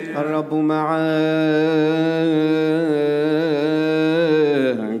الرب مع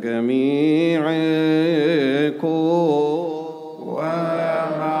جميعكم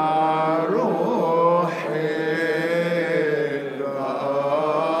ومع روحك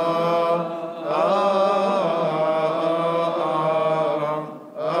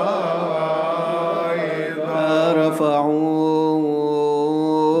أيضا. ارفعوا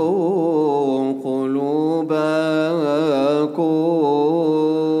قلوبكم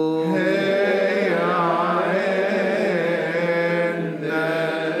هي عند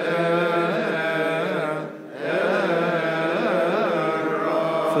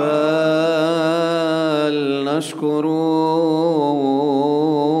الرب فلنشكروا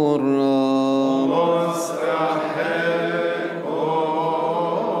الرب.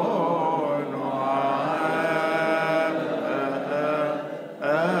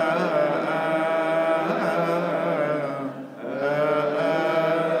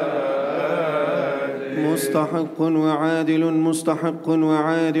 مستحقون مستحق وعادل مستحق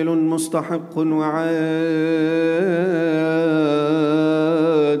وعادل مستحق وعادلون،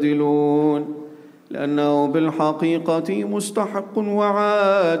 لأنه بالحقيقة مستحق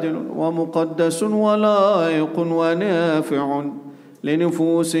وعادل ومقدس ولائق ونافع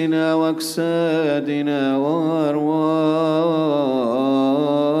لنفوسنا وأجسادنا وأرواحنا.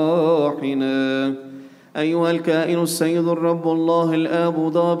 أيها الكائن السيد الرب الله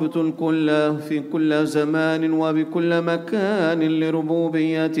الآب ضابط الكل في كل زمان وبكل مكان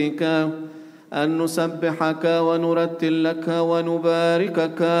لربوبيتك، أن نسبحك ونرتل لك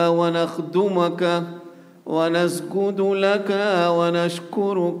ونباركك ونخدمك ونسجد لك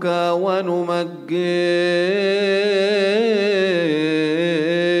ونشكرك ونمجدك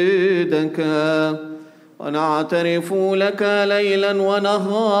ونعترف لك ليلا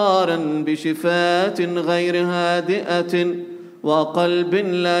ونهارا بشفات غير هادئة وقلب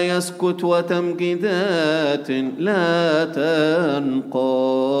لا يسكت وتمجيدات لا تنقطع.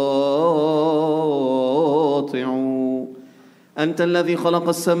 أنت الذي خلق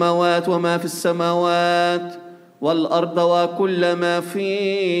السماوات وما في السماوات والأرض وكل ما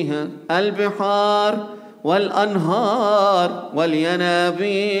فيها، البحار والأنهار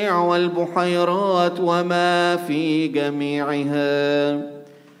والينابيع والبحيرات وما في جميعها.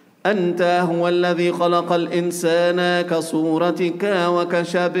 أنت هو الذي خلق الإنسان كصورتك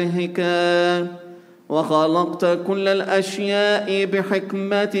وكشبهك، وخلقت كل الأشياء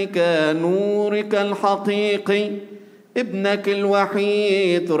بحكمتك، نورك الحقيقي، ابنك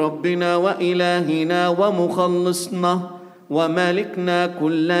الوحيد ربنا وإلهنا ومخلصنا وملكنا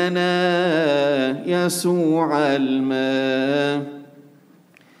كلنا يسوع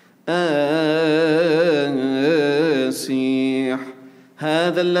المسيح،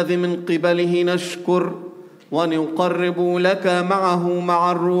 هذا الذي من قبله نشكر ونقرب لك معه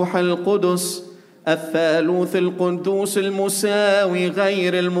مع الروح القدس الثالوث القدوس المساوي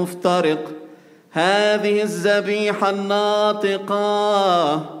غير المفترق هذه الذبيحة الناطقة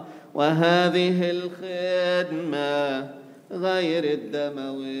وهذه الخدمة غير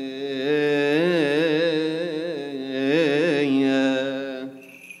الدموية،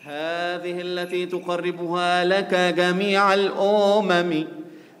 هذه التي تقربها لك جميع الأمم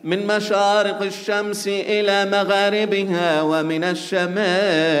من مشارق الشمس إلى مغاربها ومن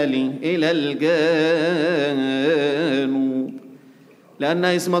الشمال إلى الجنوب، لأن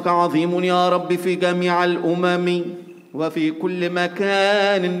اسمك عظيم يا رب في جميع الأمم، وفي كل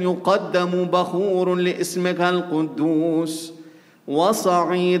مكان يقدم بخور لاسمك القدوس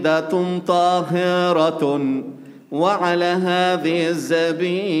وصعيدة طاهرة، وعلى هذه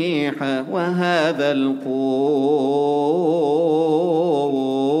الذبيحة وهذا القرب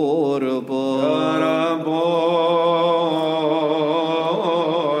يا رب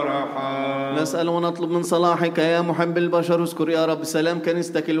نسأل ونطلب من صلاحك يا محب البشر. اذكر يا رب سلام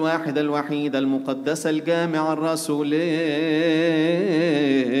كنيستك الواحدة الوحيدة المقدسة الجامعة الرسولية.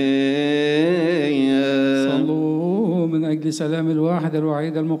 صلوا من أجل سلام الواحدة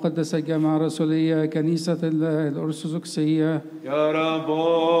الوحيدة المقدسة الجامعة الرسولية كنيسة الأرثوذكسية. يا رب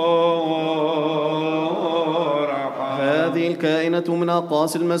هذه الكائنة من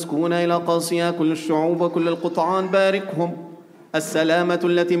أقاصي المسكونة إلى قاصيها كل الشعوب وكل القطعان باركهم. السلامة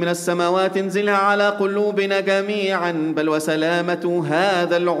التي من السماوات انزلها على قلوبنا جميعا، بل وسلامة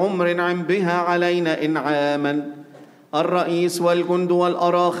هذا العمر انعم بها علينا إنعاما. الرئيس والجند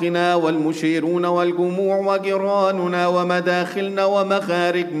والأراخنة والمشيرون والجموع وجيراننا ومداخلنا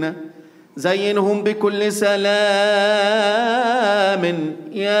ومخارجنا زينهم بكل سلام.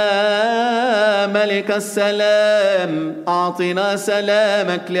 يا ملك السلام أعطنا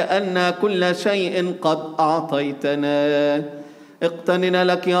سلامك، لأن كل شيء قد أعطيتنا. اقتننا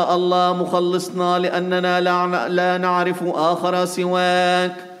لك يا الله مخلصنا، لأننا لا نعرف آخر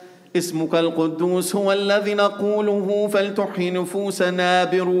سواك. اسمك القدوس هو الذي نقوله، فلتحيي نفوسنا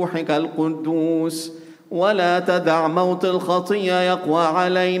بروحك القدوس، ولا تدع موت الخطية يقوى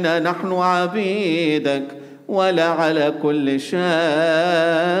علينا نحن عبيدك، ولا على كل شعب.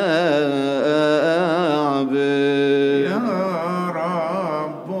 يا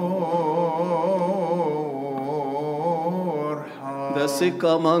رب ارحم. The sick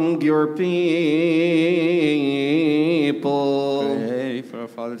among your people. Pray for our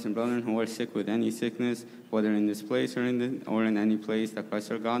fathers and brethren who are sick with any sickness, whether in this place or in any place, that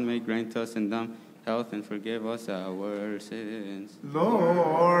Christ our God may grant us and them health and forgive us our sins.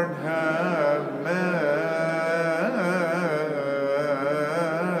 Lord, have mercy.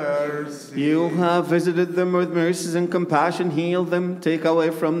 You have visited them with mercies and compassion, heal them, take away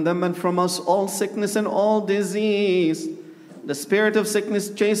from them and from us all sickness and all disease. The spirit of sickness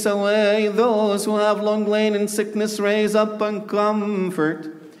chase away. Those who have long lain in sickness raise up and comfort.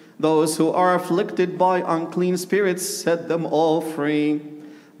 Those who are afflicted by unclean spirits set them all free.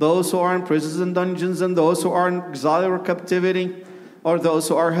 Those who are in prisons and dungeons, and those who are in exile or captivity, or those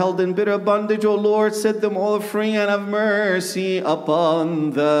who are held in bitter bondage, O Lord, set them all free and have mercy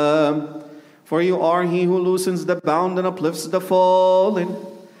upon them. For you are he who loosens the bound and uplifts the fallen,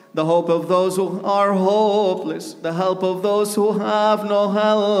 the hope of those who are hopeless, the help of those who have no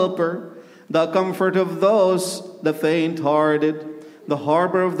helper, the comfort of those, the faint-hearted, the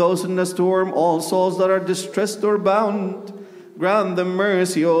harbor of those in the storm, all souls that are distressed or bound. Grant them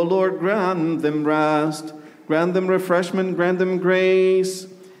mercy, O Lord, grant them rest, grant them refreshment, grant them grace,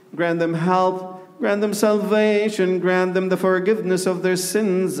 grant them help, grant them salvation, grant them the forgiveness of their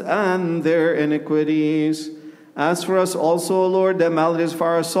sins and their iniquities. As for us also, O Lord, the maladies of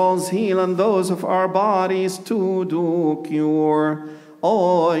our souls heal, and those of our bodies to do cure.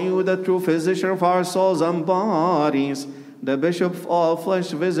 O you, the true physician of our souls and bodies, the Bishop of all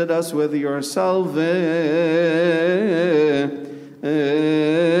flesh, visit us with your salvation.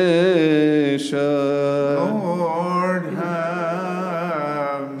 Lord,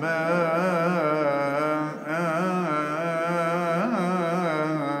 have mercy.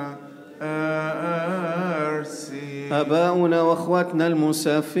 آباؤنا وأخواتنا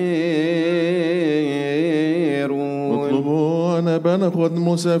المسافرون، اطلبوا أن أبانا أخواتنا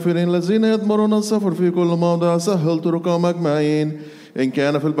المسافرين الذين يضمرون السفر في كل موضع، سهل طرقهم أجمعين، إن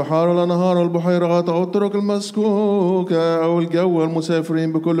كان في البحار والأنهار والبحيرات أو الطرق المسكوكة أو الجو،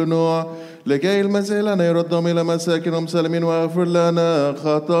 المسافرين بكل نوع، لكي المسيح لنا يردهم إلى مساكنهم سالمين، ويغفر لنا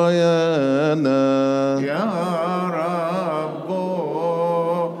خطايانا. يا رب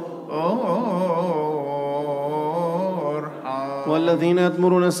ارحم. والذين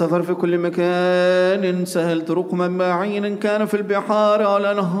يضمرون السفر في كل مكان سهل طرقهم أجمعين، إن كان في البحار أو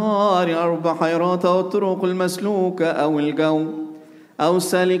الأنهار أو البحيرات أو الطرق المسلوكة أو الجو، أو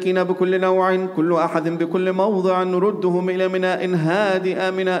السالكين بكل نوع، كل أحد بكل موضع، نردهم إلى ميناء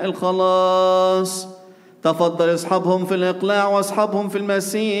هادئ، ميناء الخلاص. تفضل اصحابهم في الإقلاع واصحابهم في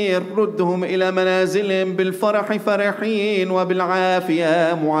المسير، ردهم إلى منازلهم بالفرح فرحين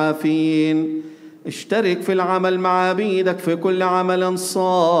وبالعافية معافين. اشترك في العمل مع عبيدك في كل عمل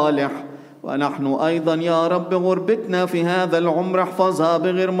صالح، ونحن أيضا يا رب غربتنا في هذا العمر احفظها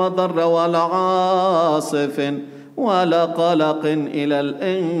بغير مضر ولا عاصف ولا قلق إلى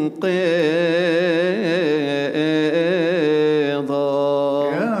الانقضاء.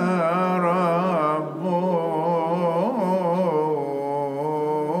 يا رب ارحم.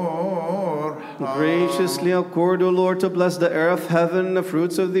 Graciously accord, O Lord, to bless the earth, heaven, the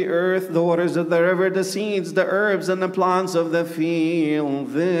fruits of the earth, the waters of the river, the seeds, the herbs, and the plants of the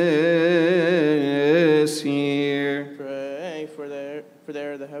field this year. Pray for the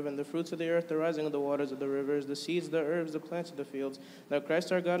air, the heaven, the fruits of the earth, the rising of the waters of the rivers, the seeds, the herbs, the plants of the fields, that Christ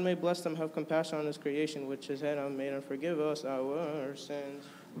our God may bless them, have compassion on his creation, which his hand hath made, and forgive us our sins.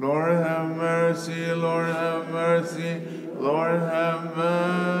 Lord have mercy, Lord have mercy, Lord have mercy.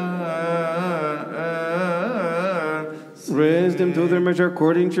 Raise them to their measure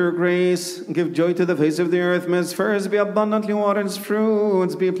according to your grace. Give joy to the face of the earth. May its first be abundantly watered, its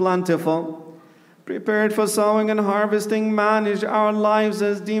fruits be plentiful. Prepared for sowing and harvesting, manage our lives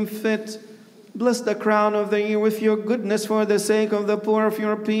as deemed fit. Bless the crown of the year with your goodness for the sake of the poor of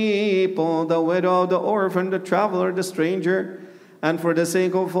your people, the widow, the orphan, the traveler, the stranger, and for the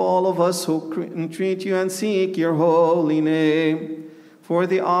sake of all of us who entreat you and seek your holy name. For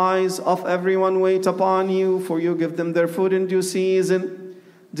the eyes of everyone wait upon you, for you give them their food in due season.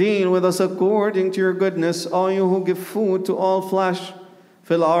 Deal with us according to your goodness, all you who give food to all flesh.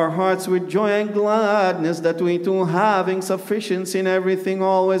 Fill our hearts with joy and gladness, that we too, having sufficiency in everything,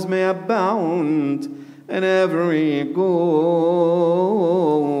 always may abound in every good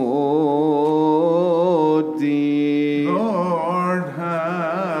deed. Lord,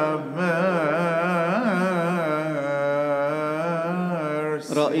 have mercy.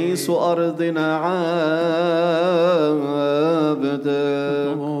 رئيس أرضنا عابدك.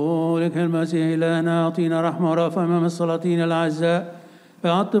 لك المسيح إلهنا أعطينا رحمة ورأفة أمام السلاطين الأعزاء،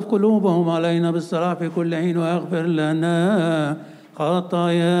 فعطف قلوبهم علينا بالصلاح في كل حين، واغفر لنا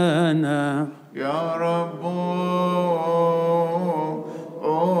خطايانا. يا رب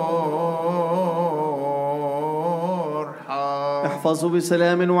ارحم. احفظه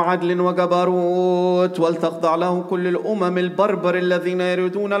بسلام وعدل وجبروت، ولتخضع له كل الأمم البربر الذين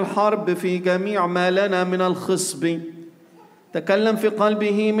يريدون الحرب في جميع ما لنا من الخصب. تكلم في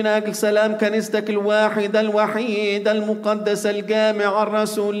قلبه من أجل سلام كنيستك الواحدة الوحيدة المقدسة الجامعة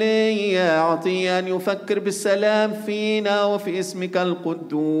الرسولية. أعطيه أن يفكر بالسلام فينا وفي اسمك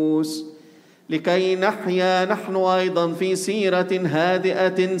القدوس، لكي نحيا نحن أيضا في سيرة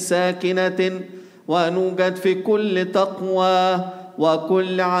هادئة ساكنة، ونوجد في كل تقوى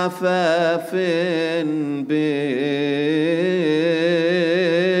وكل عفاف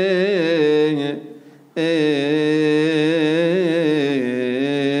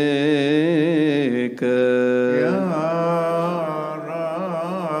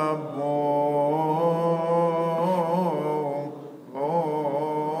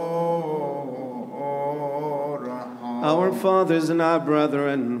Our fathers and our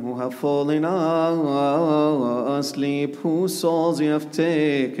brethren who have fallen asleep, whose souls you have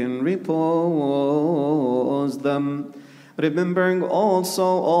taken, repose them. Remembering also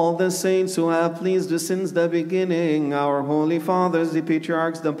all the saints who have pleased you since the beginning, our holy fathers, the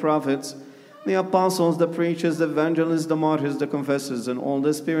patriarchs, the prophets, the apostles, the preachers, the evangelists, the martyrs, the confessors, and all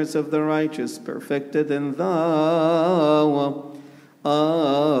the spirits of the righteous, perfected in thou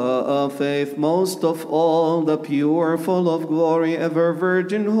faith, most of all the pure, full of glory, ever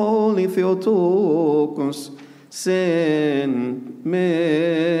virgin, holy Theotokos, Saint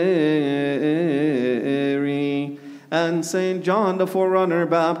Mary, and Saint John the forerunner,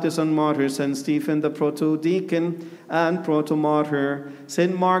 Baptist and martyr, Saint Stephen the proto-deacon and proto-martyr,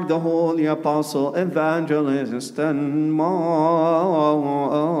 Saint Mark the holy apostle, evangelist and martyr,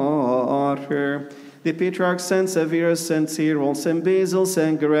 the patriarchs Saint Severus, Saint Cyril, Saint Basil,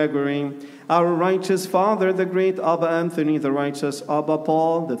 Saint Gregory, our righteous father, the great Abba Anthony, the righteous Abba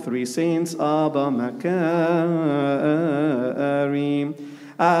Paul, the three saints, Abba Macari,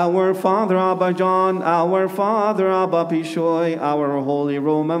 our father Abba John, our father Abba Pishoy, our holy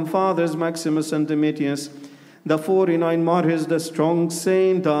Roman fathers Maximus and Domitius, the 49 martyrs, the strong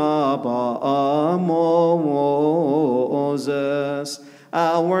saint Abba Moses,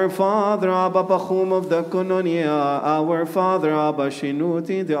 our father Abba Pachum of the Kononia, our father Abba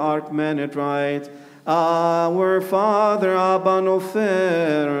Shinuti, the Archmenitrite, our father Abba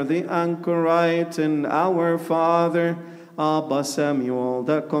Nofer, the Anchorite, and our father Abba Samuel,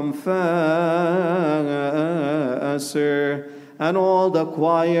 the Confessor, and all the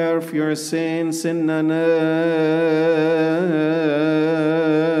choir of your saints in the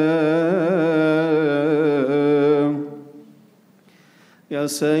يا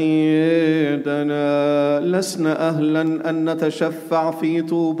سيدنا، لسنا أهلا أن نتشفع في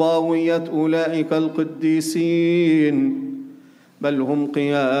طوباوية أولئك القديسين، بل هم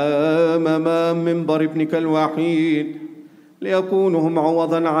قيام أمام منبر ابنك الوحيد، ليكونوا هم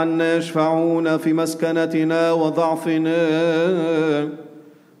عوضا عنا، يشفعون في مسكنتنا وضعفنا.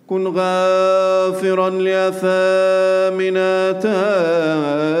 كن غافرا لآثامنا،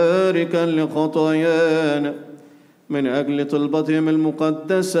 تاركا لخطايانا، من أجل طلبتهم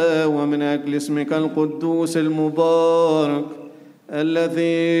المقدسة ومن أجل اسمك القدوس المبارك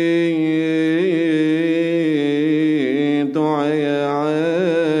الذي دعي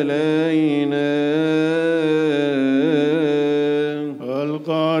علينا.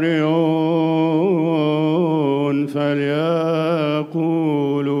 القارئون فليقولوا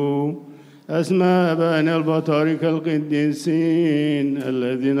أسماء بني البطاركة القديسين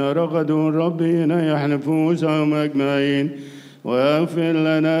الذين رقدوا الربين يحنف نفوسهم أجمعين، ويغفر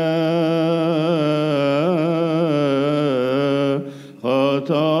لنا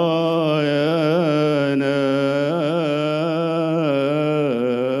خطايانا.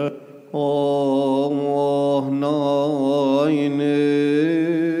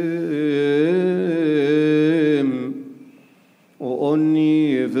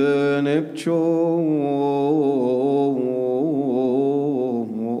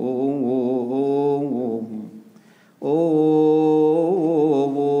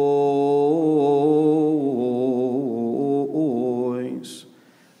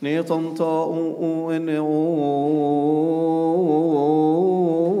 نيطن طاؤ إن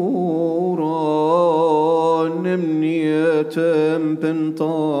نمنية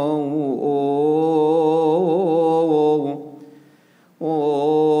بنطاؤ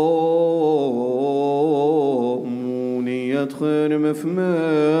مونية خير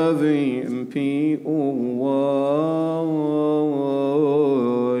مفماذي بي أواي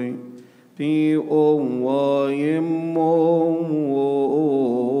بي أواي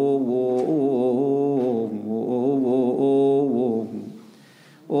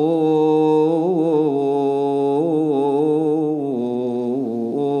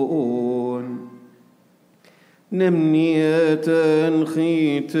نمنية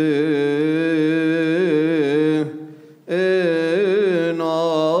خيته إنان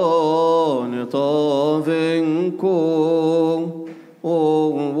طاذنكم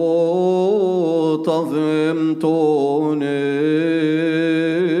طذمتوني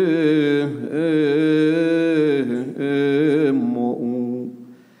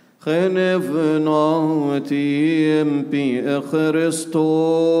خنفناتي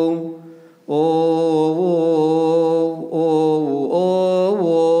بأخرستم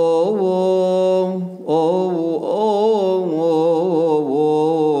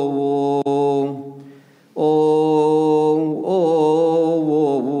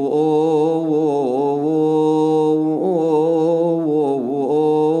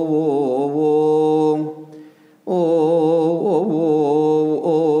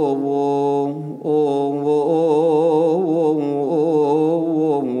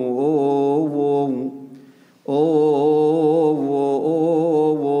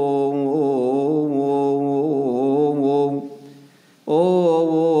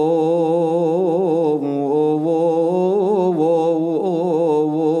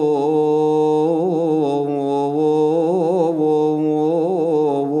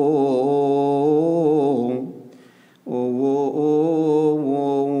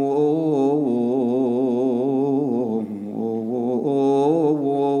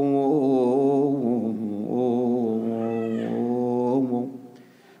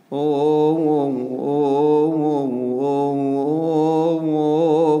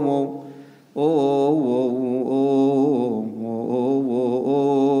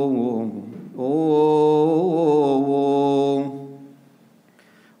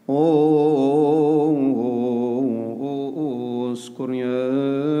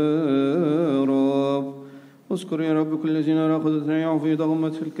اذكر يا رب كل الذين أخذت ريعه في ضغمة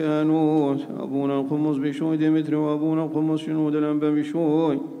في الكهنوت أبونا القمص بشوي ديمتري وأبونا القمص شنود الأنبا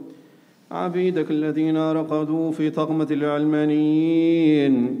بشوي عبيدك الذين رقدوا في طغمة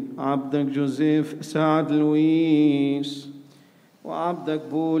العلمانيين عبدك جوزيف سعد لويس وعبدك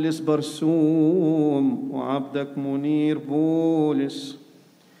بولس برسوم وعبدك منير بولس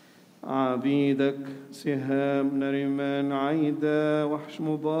عبيدك سهام نريمان عايدة وحش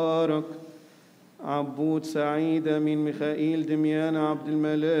مبارك عبود سعيد أمين ميخائيل دميان عبد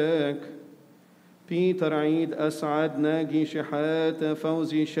الملاك بيتر عيد أسعد ناجي شحاتة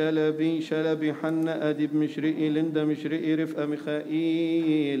فوزي شلبي حنا أديب مشرقي لندا مشرقي رفقة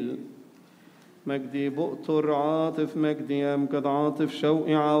ميخائيل مجدي بقطر عاطف مجدي أمجد عاطف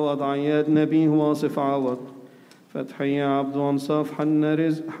شوقي عوض عياد نبيه واصف عوض فتحية عبد وانصاف حنا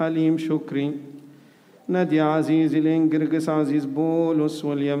رزق حليم شكري نادي عزيز الإنجرجس عزيز بولس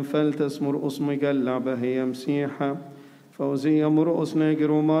واليم فلتس مرقص مجلع بهي مسيحة فوزية مرقص ناجي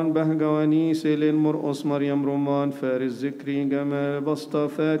رومان بهجة ونيسي لين مرقص مريم رومان فارس ذكري جمال بسطة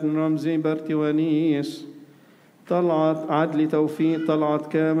فاتن رمزي برتي ونيس طلعت عدلي توفيق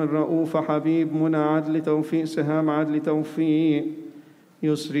طلعت كامل رؤوفة حبيب منى عدلي توفيق سهام عدلي توفيق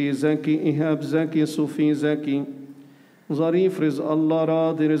يسري زكي إيهاب زكي صوفي زكي ظريف رزق الله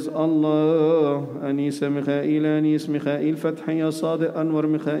راضي رزق الله أنيسة ميخائيل أنيس ميخائيل فتحية صادق أنور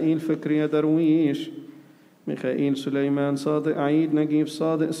ميخائيل فكرية درويش ميخائيل سليمان صادق عيد نجيب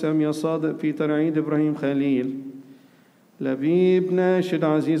صادق سامية صادق بيتر عيد إبراهيم خليل لبيب ناشد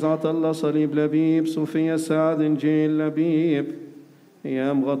عزيز عطلة صليب لبيب صوفية سعد إنجيل لبيب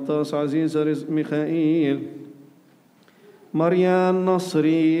أيام غطاس عزيزة رزق ميخائيل مريان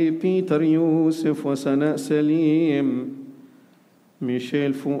نصري بيتر يوسف وسناء سليم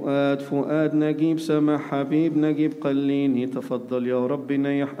ميشيل فؤاد نجيب سمح حبيب نجيب قليني تفضل يا رب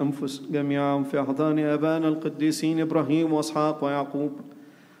نيح أنفس جميعا في أحضان أبانا القديسين إبراهيم وإسحاق ويعقوب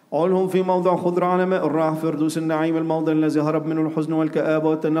عولهم في موضع خضر على ماء الراح فردوس النعيم الموضع الذي هرب منه الحزن والكآبة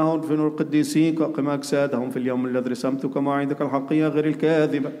والتنهد في نور القديسين قم أجسادهم في اليوم الذي رسمتك مواعيدك الحقية غير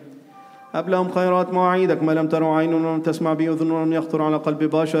الكاذبة أبلهم خيرات مواعيدك ما لم تروا عين ولم تسمع به أذن ولم يخطر على قلب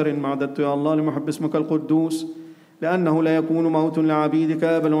بشر ما عددت يا الله لمحب اسمك القدوس لأنه لا يكون موت لعبيدك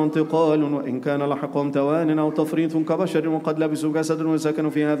بل وانتقال، وإن كان لحقهم توان أو تفريط كبشر وقد لبسوا جسد وسكنوا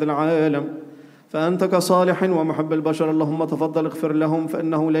في هذا العالم. فأنت كصالح ومحب البشر اللهم تفضل اغفر لهم،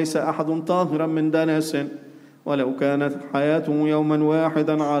 فإنه ليس أحد طاهرا من دنس ولو كانت حياته يوما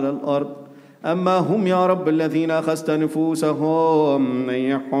واحدا على الأرض. أما هم يا رب الذين أخذت نفوسهم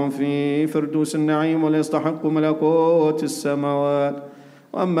نيحهم في فردوس النعيم وليستحقوا ملكوت السماوات.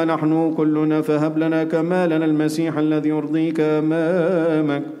 وأما نحن كلنا فهب لنا كمالنا المسيح الذي يرضيك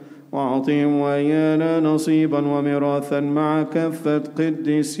أمامك، وأعطهم وإيانا نصيبا وميراثا مع كافة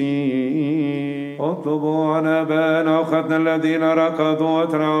قديسين. اطلبوا عن آبائنا أخذنا الذين ركضوا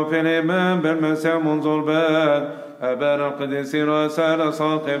وترعوا في الإيمان بالمسيح منذ البدء، آبائنا القديسين وأسال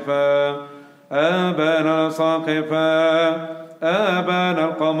ساقفا، آبائنا ساقفا، آبائنا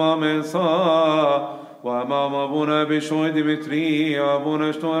القمامصة، وأمام أبونا بشوي ديمتري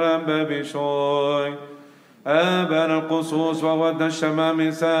وأبونا شتور أنبا بشوي، آبائنا القصوص وودنا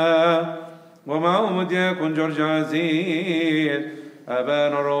الشمامسة، ومعهم دياكون جورج عزيز،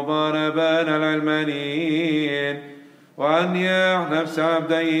 آبائنا الرهبان، آبائنا العلمانيين، وعنياح نفس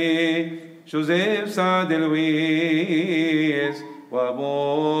عبدي جوزيف سعد لويس،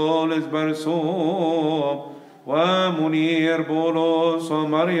 وبولس برسوم، ومنير بولس،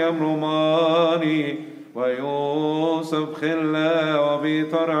 ومريم روماني، ويوسف خلة،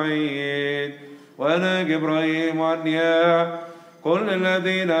 وبيتر عيد، وأنا إبراهيم، وعنياح كل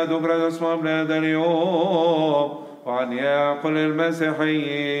الذين ذكر اسمهم لهذا اليوم، وعنياح كل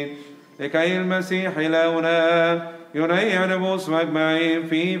المسيحيين، لكي المسيح إلهنا ينيع نفوس مجمعين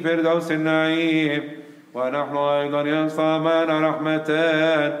في فردوس النعيم، ونحن أيضا ينصى معنا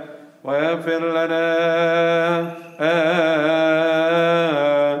رحمتان ويغفر لنا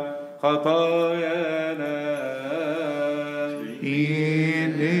خطايانا.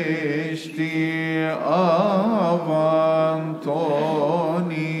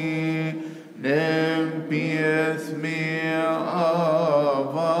 Avantoni nempies me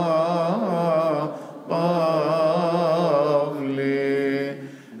ava Pavle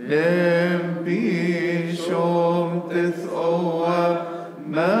nempishom tethoa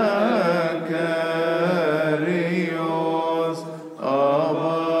Macarios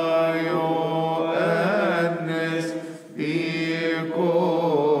Abayo Annes Icolo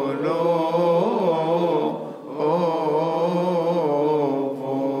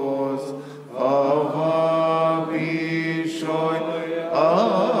Ovos Avabishom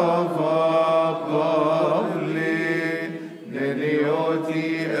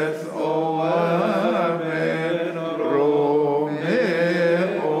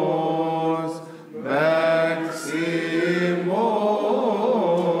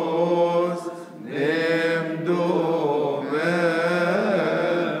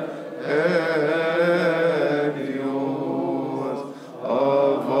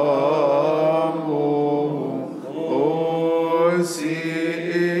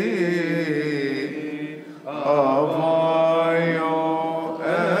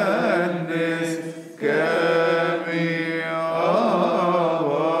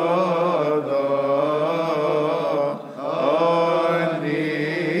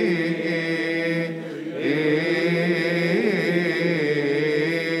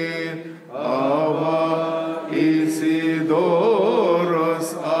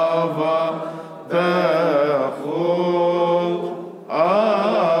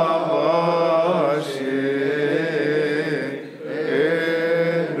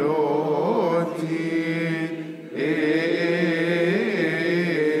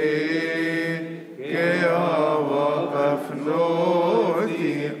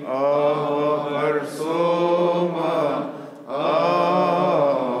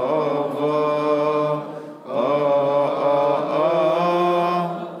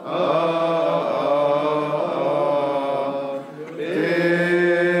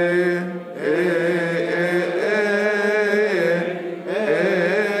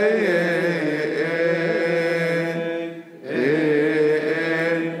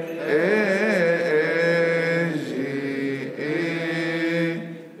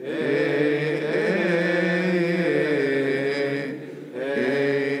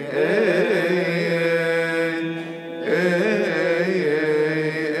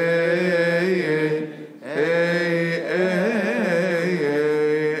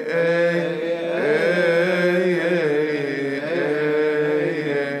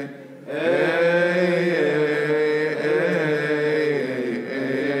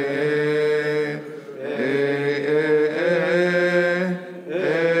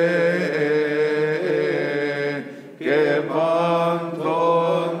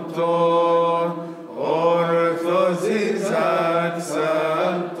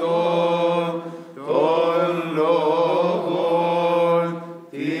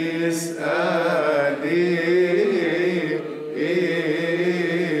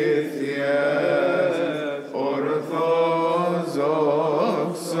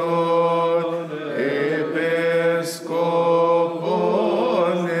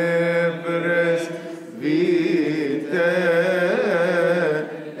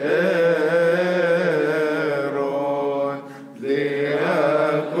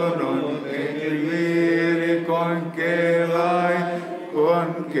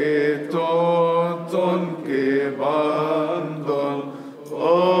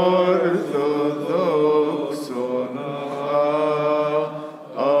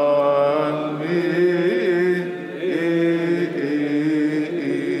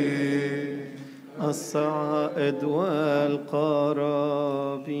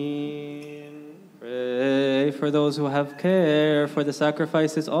those who have care for the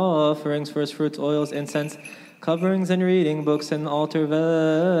sacrifices, offerings, first fruits, oils, incense, coverings and reading books and altar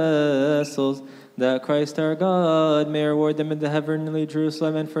vessels, that Christ our God may reward them in the heavenly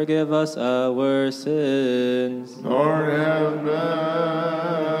Jerusalem and forgive us our sins. Lord have mercy.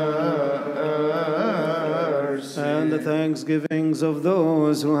 And the thanksgivings of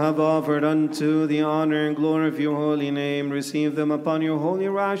those who have offered unto the honor and glory of your holy name, receive them upon your holy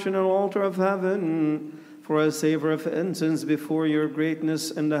rational altar of heaven, for a savor of incense before your greatness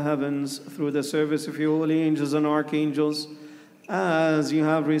in the heavens, through the service of your holy angels and archangels, as you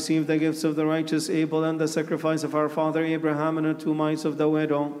have received the gifts of the righteous Abel and the sacrifice of our father Abraham and the 2 mites of the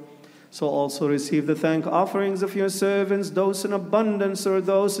widow. So also receive the thank offerings of your servants, those in abundance or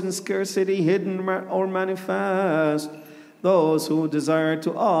those in scarcity, hidden or manifest, those who desire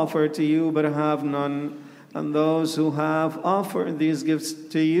to offer to you but have none, and those who have offered these gifts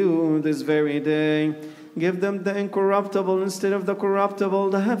to you this very day. Give them the incorruptible instead of the corruptible,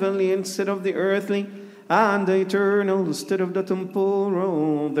 the heavenly instead of the earthly, and the eternal instead of the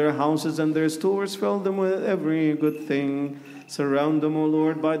temporal. Their houses and their stores, fill them with every good thing. Surround them, O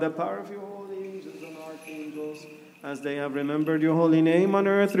Lord, by the power of your holy angels and archangels. As they have remembered your holy name on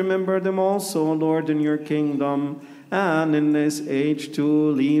earth, remember them also, O Lord, in your kingdom. And in this age to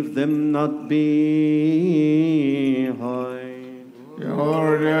leave them not behind.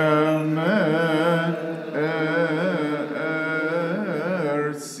 Lord have mercy.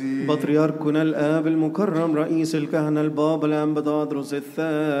 بطريركنا الآب المكرم رئيس الكهنة البابا الأنبطاطرس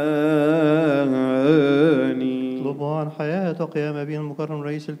الثاني. اطلبوا عن حياة وقيام أبينا المكرم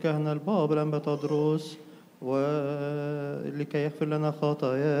رئيس الكهنة البابا الأنبطاطرس ولكي يغفر لنا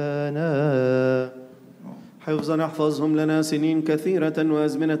خطايانا. حفظا احفظهم لنا سنين كثيرة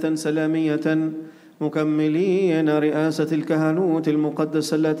وأزمنة سلامية، مكملين رئاسة الكهنوت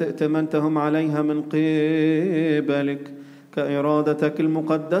المقدسة التي ائتمنتهم عليها من قبلك كإرادتك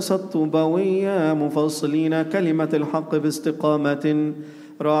المقدسة الطوبوية، مفصلين كلمة الحق باستقامة،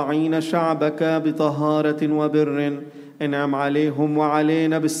 راعين شعبك بطهارة وبر. انعم عليهم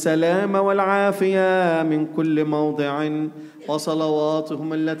وعلينا بالسلام والعافية من كل موضع،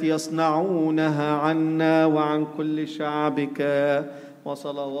 وصلواتهم التي يصنعونها عنا وعن كل شعبك،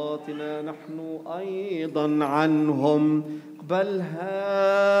 وصلواتنا نحن أيضا عنهم.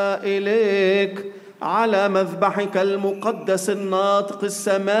 اقبلها إليك على مذبحك المقدس الناطق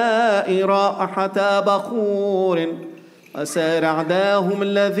السماء رائحة بخور، وسائر أعداهم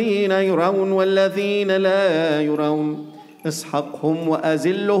الذين يرون والذين لا يرون، اسحقهم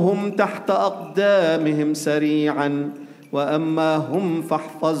وأزلهم تحت أقدامهم سريعا، وأما هم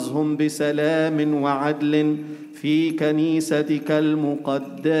فاحفظهم بسلام وعدل في كنيستك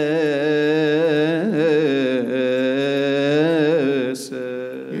المقدسة.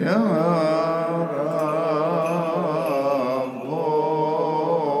 يا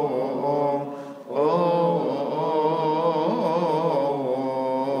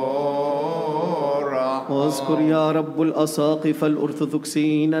واذكر يا رب الأساقفة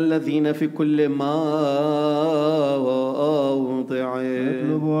الأرثوذكسيين الذين في كل موضع.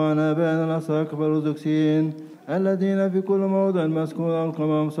 اطلبوا عن آبائنا الأساقفة الأرثوذكسيين الذين في كل موضع مسكون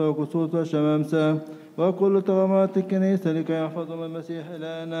القمامسة والقصوص والشمامسة وكل طغمات الكنيسة لكي يحفظهم المسيح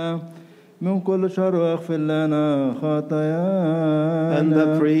إلهنا من كل شر ويغفر لنا خطايانا. And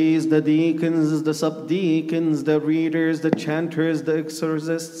the priests, the deacons, the subdeacons, the readers, the chanters, the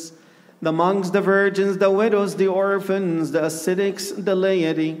exorcists, the monks, the virgins, the widows, the orphans, the ascetics, the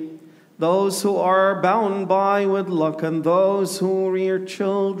laity, those who are bound by wedlock, and those who rear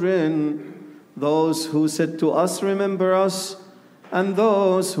children, those who said to us, remember us, and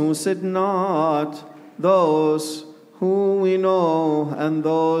those who said not, those who we know and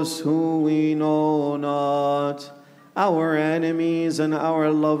those who we know not, our enemies and our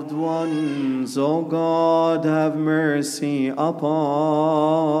loved ones. O God, have mercy upon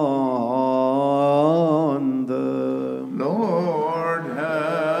them. Lord,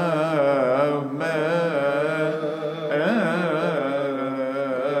 have mercy.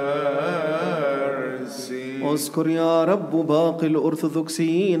 اذكر يا رب باقي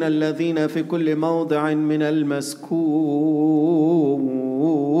الأرثوذكسيين الذين في كل موضع من المسكون.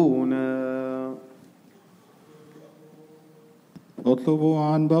 اطلبوا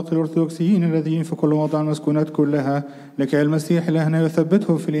عن باقي الأرثوذكسيين الذين في كل موضع المسكونات كلها لكي المسيح إلهنا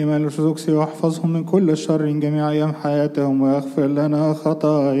يثبتهم في الإيمان الأرثوذكسي ويحفظهم من كل شر جميع أيام حياتهم ويغفر لنا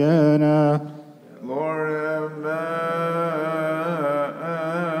خطايانا. Lord, have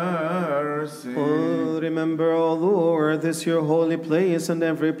mercy. Oh, remember, O Lord, this your holy place and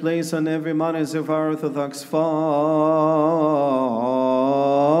every place and every monastery of our Orthodox Father.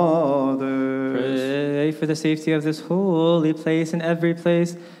 Pray for the safety of this holy place and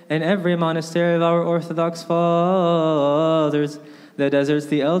every monastery of our Orthodox fathers, the deserts,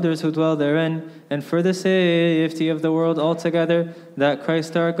 the elders who dwell therein, and for the safety of the world altogether, that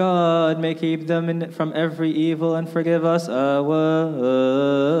Christ our God may keep them from every evil and forgive us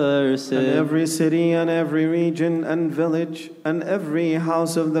our sins. And every city and every region and village and every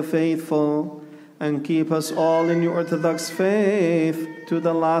house of the faithful, and keep us all in your Orthodox faith to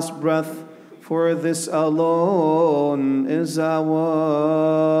the last breath, for this alone is our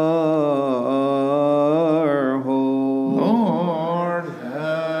hope. Lord, have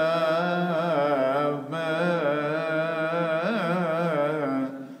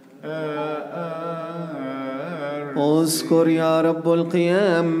اذكر يا رب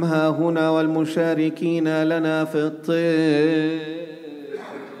القيام ها هنا والمشاركين لنا في الطلبة.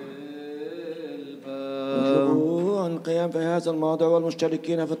 القيام في هذا الموضع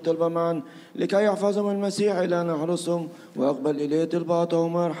والمشتركين في الطلبة معا لكي يحفظهم المسيح إلى نحرسهم ويقبل إليه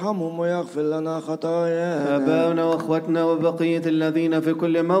طلباتهم ويرحمهم ويغفر لنا خطايانا. آباؤنا وأخوتنا وبقية الذين في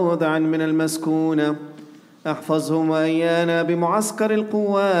كل موضع من المسكونة احفظهم وإيانا بمعسكر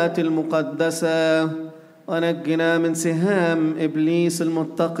القوات المقدسة، ونجنا من سهام إبليس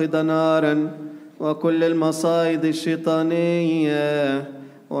المتقدة نارا وكل المصائد الشيطانية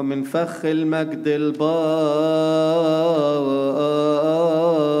ومن فخ المجد الباطل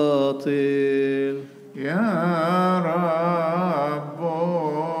يا رب.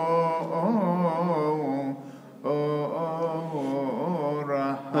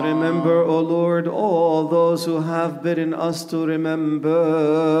 Remember, O Lord, all those who have bidden us to remember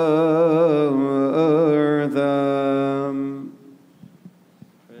them.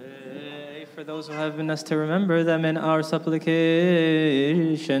 Pray for those who have been us to remember them in our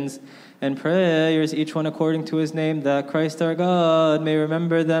supplications and prayers, each one according to his name, that Christ our God may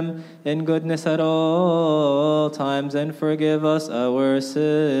remember them in goodness at all times and forgive us our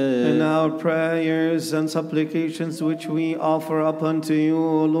sins. In our prayers and supplications which we offer up unto you,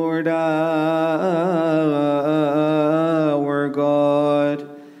 O Lord our God,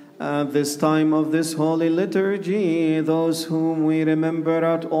 at this time of this holy liturgy, those whom we remember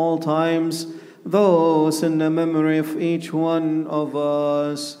at all times, those in the memory of each one of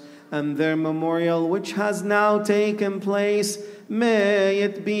us, and their memorial which has now taken place, may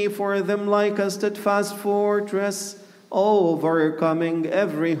it be for them like a steadfast fortress, overcoming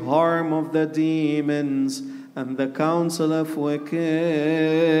every harm of the demons and the counsel of wicked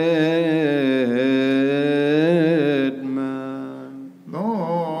men.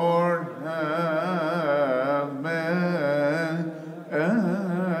 Lord, have mercy.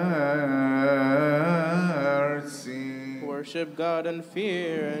 Worship God in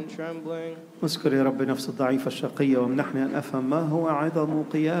fear and trembling. اذكر يا رب نفس الضعيفة الشقية وامنحني أن أفهم ما هو عظم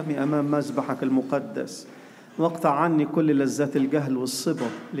قيامي أمام مذبحك المقدس، واقطع عني كل لذات الجهل والصبا،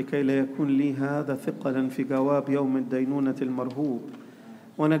 لكي لا يكون لي هذا ثقلا في جواب يوم الدينونة المرهوب.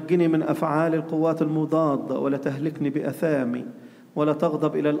 ونجني من أفعال القوات المضادة، ولا تهلكني بأثامي، ولا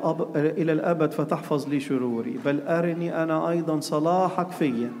تغضب إلى الأبد فتحفظ لي شروري، بل أرني أنا أيضا صلاحك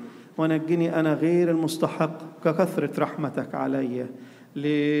فيا، ونجني أنا غير المستحق ككثرة رحمتك علي.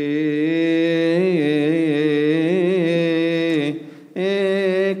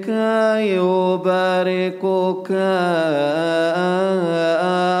 كي يباركك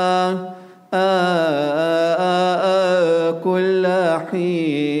كل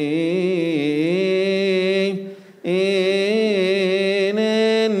حين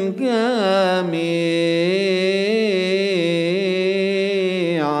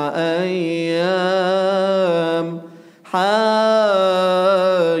جميع أيام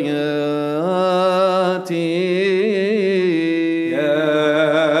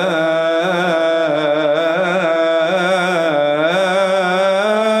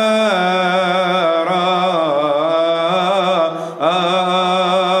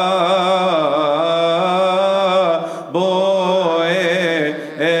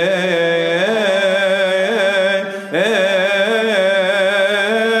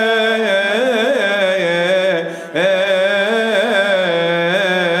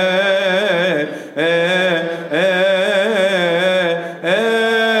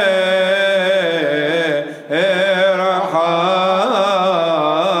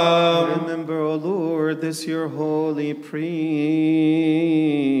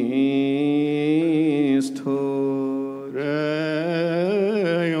priesthood.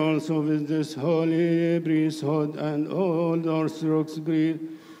 Pray also with this holy priesthood and all the Orthodox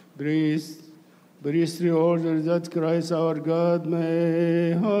priestly orders that Christ our God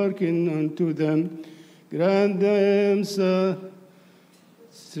may hearken unto them. Grant them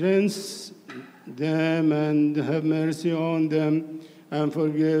strength them and have mercy on them, and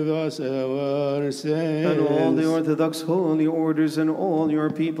forgive us our sins. And all the Orthodox holy orders and all your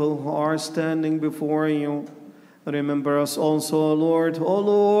people who are standing before you, remember us also, O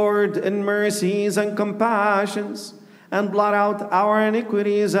Lord, in mercies and compassions, and blot out our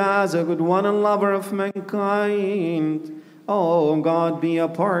iniquities as a good one and lover of mankind. O God, be a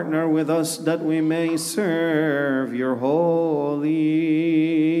partner with us that we may serve your holy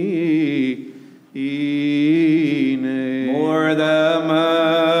name. For the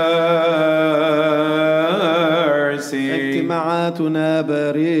mercy. اجتماعاتنا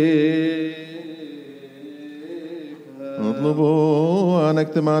بارك. اطلبوا أن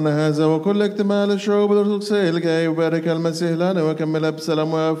اجتماعنا هذا وكل اجتماع للشعوب الأرثوذكسية لكي يبارك المسيح لنا ويكمل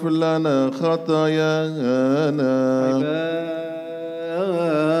بسلام ويغفر لنا خطايانا.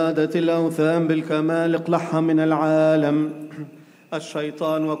 عبادة الأوثان بالكمال اقلعها من العالم.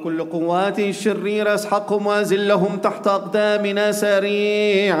 الشيطان وكل قواته الشريرة اسحقهم وازلهم تحت أقدامنا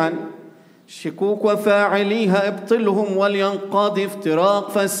سريعا. شكوك وفاعليها ابطلهم ولينقضي افتراق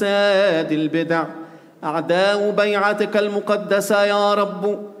فساد البدع. أعداء بيعتك المقدسة يا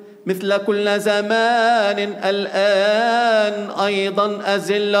رب مثل كل زمان الآن أيضا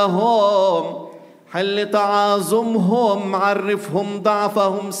أزلهم. حل تعاظمهم، عرفهم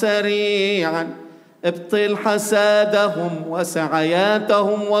ضعفهم سريعا. ابطل حسادهم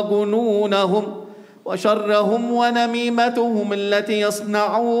وسعياتهم وجنونهم وشرهم ونميمتهم التي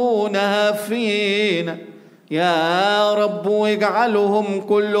يصنعونها فينا يا رب، اجعلهم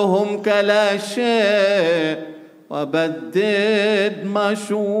كلهم كلا شيء وبدد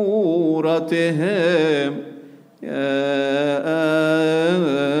مشورتهم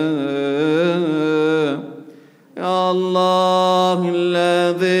يا الله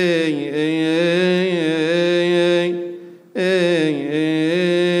الذي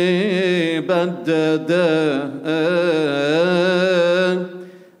بدد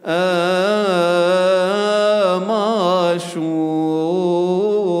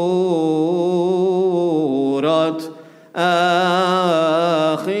مشورة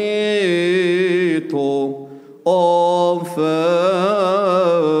أخيته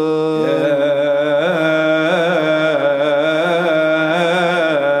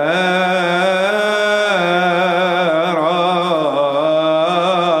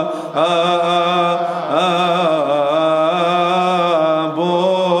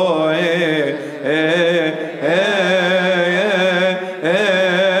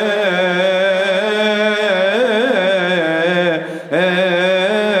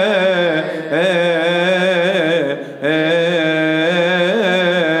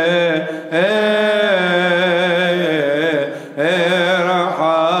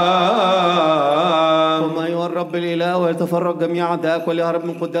تفرق جميع أعدائك وليهرب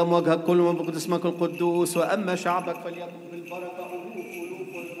من قدام وجهك كل من بقدس اسمك القدوس. وأما شعبك فليكن بالبركة ألوف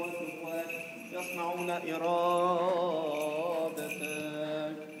يصنعون إرادتك.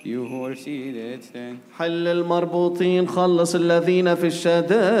 You who are seated, stand. حل المربوطين، خلص الذين في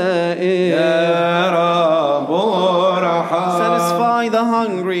الشدائد يا رب ارحم. Satisfy the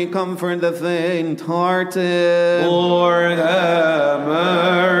hungry, comfort the faint-hearted. Lord have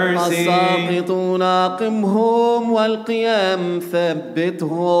mercy. الساقطون أقمهم والقيام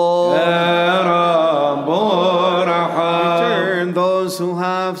ثبتهم. يا رب ارحم. Return those who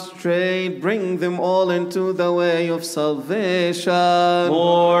have strayed, bring them all into the way of salvation.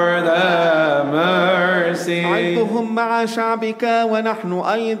 Lord have mercy. عدهم مع شعبك ونحن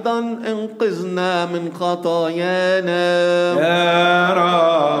أيضا انقذنا من خطايانا. يا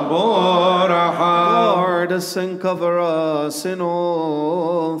رب ارحم. Guard us and cover us in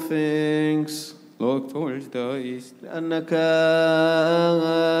all things. Look towards the east. لأنك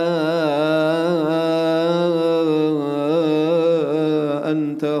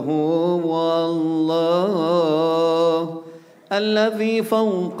أنت هو الله الذي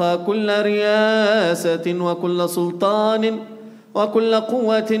فوق كل رياسة وكل سلطان وكل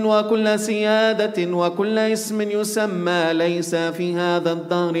قوة وكل سيادة وكل اسم يسمى ليس في هذا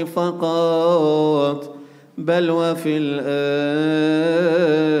الدهر فقط بل وفي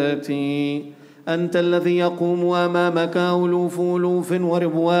الآتي. أنت الذي يقوم أمامك ألوف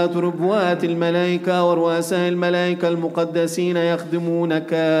وربوات ربوات الملائكة ورؤساء الملائكة المقدسين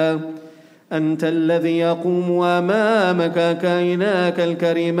يخدمونك. أنت الذي يقوم أمامك كائناك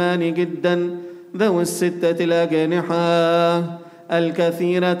الكريمان جدا ذوي الستة الأجنحة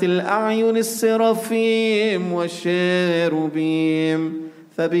الكثيرة الأعين السرافيم والشيروبيم،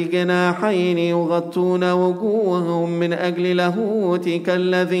 فبجناحين يغطون وجوههم من أجل لاهوتك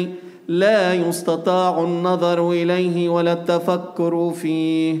الذي لا يستطاع النظر إليه ولا التفكر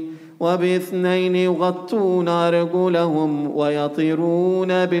فيه، وباثنين يغطون أرجلهم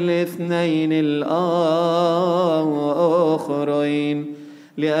ويطيرون بالاثنين الآخرين،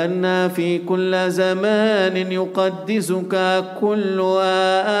 لأن في كل زمان يقدسك كل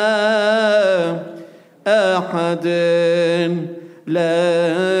أحد،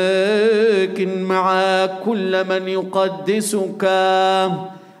 لكن مع كل من يقدسك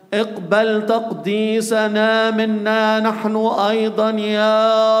اقبل تقديسنا منا نحن أيضا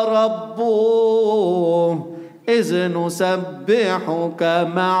يا رب، إذ نسبحك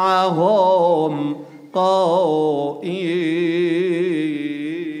معهم قائلين.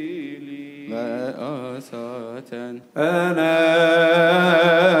 لا أساة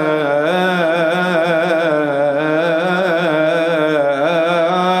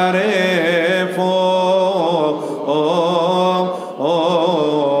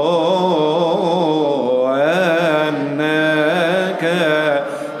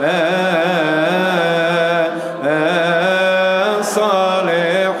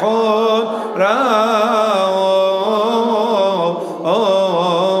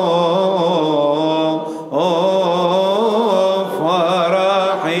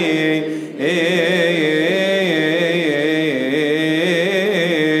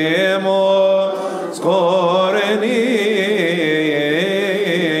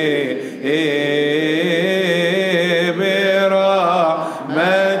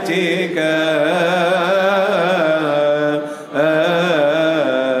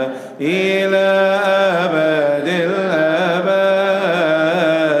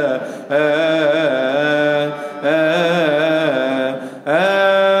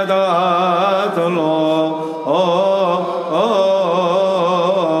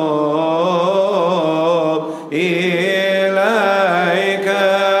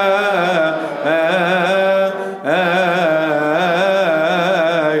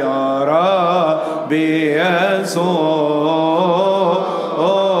Oh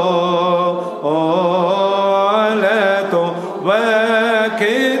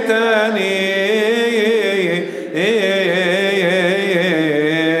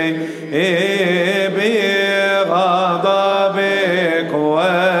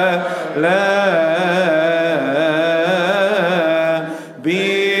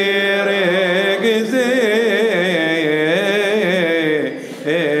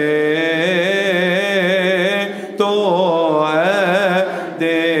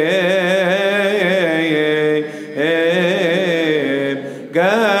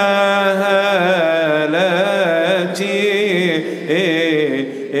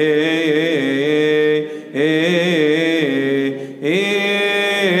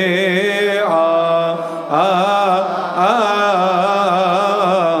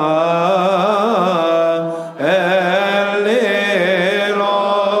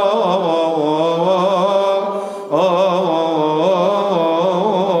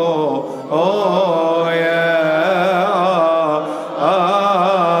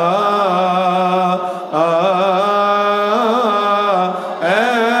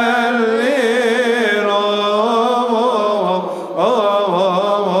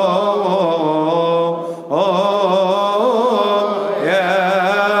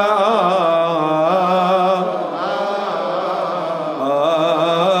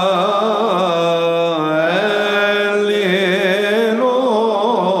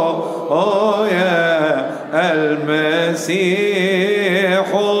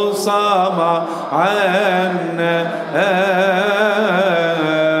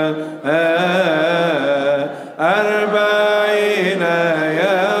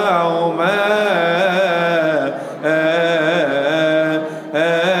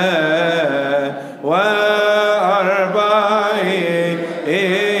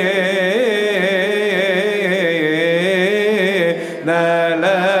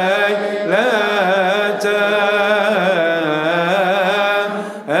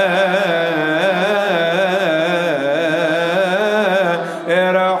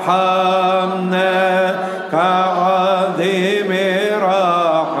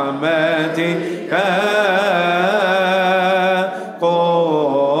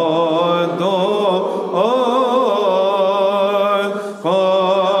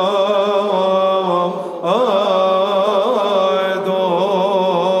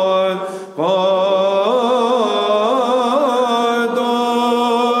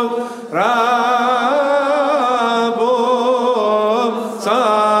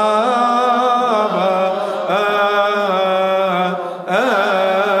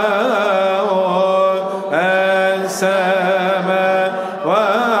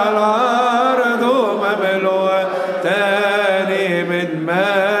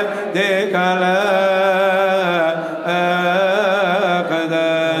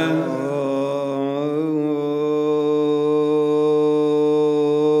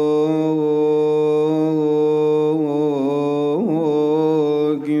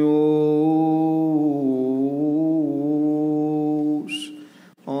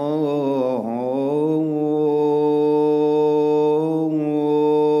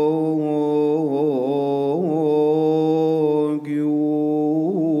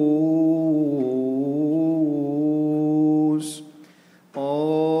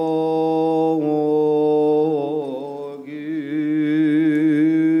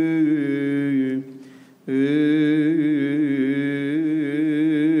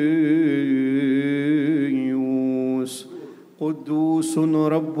قدوس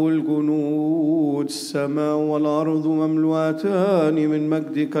رب الجنود، السماء والأرض مملوءتان من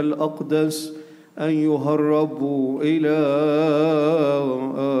مجدك الأقدس أيها الرب إلهنا.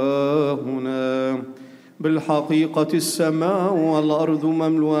 بالحقيقة السماء والأرض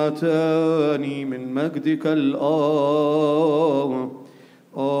مملوءتان من مجدك الأقدس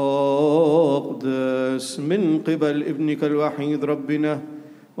من قبل ابنك الوحيد ربنا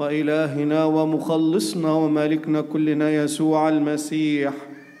وإلهنا ومخلصنا ومالكنا كلنا يسوع المسيح.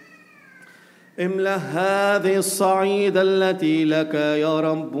 املأ هذه الصعيدة التي لك يا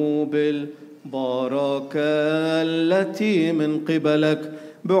رب بالبركة التي من قبلك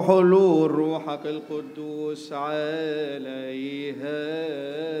بحلول روحك القدوس عليها.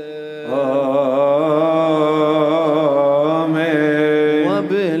 آمين.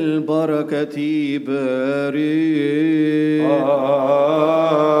 وبالبركة بارك.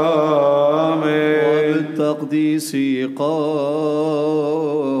 آمين. وبالتقديس قدس.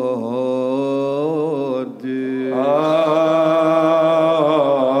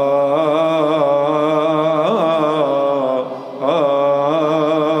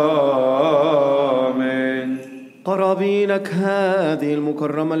 قرابينك هذه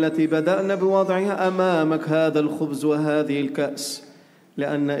المكرمة التي بدأنا بوضعها أمامك هذا الخبز وهذه الكأس،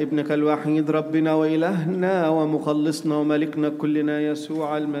 لأن ابنك الوحيد ربنا وإلهنا ومخلصنا وملكنا كلنا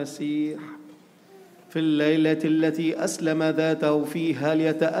يسوع المسيح في الليلة التي أسلم ذاته فيها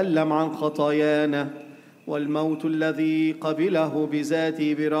ليتألم عن خطايانا، والموت الذي قبله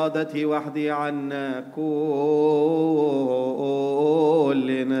بذاته بإرادته وحده عنا كلنا.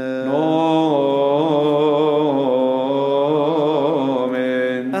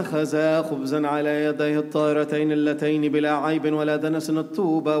 أخذ خبزا على يديه الطاهرتين اللتين بلا عيب ولا دنس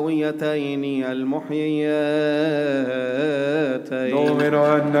الطوبويتين المحييتين. نؤمن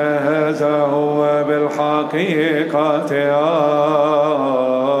أن هذا هو بالحقيقة.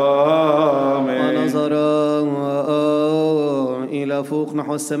 آمين. ونظر إلى فوق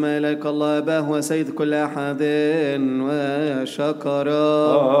نحو السماء إليك الله أباه وسيد كل أحد وشكر.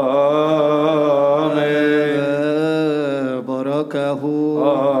 آمين. باركه.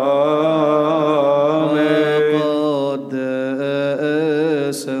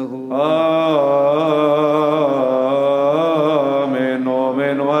 وقدسه. آمين.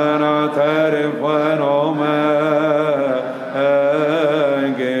 نؤمن ونعترف ونمجد.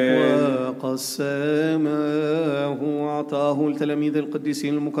 وقسمه وأعطاه التلاميذ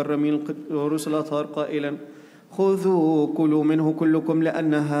القديسين المكرمين الرسل الأطهار قائلا: خذوا كلوا منه كلكم،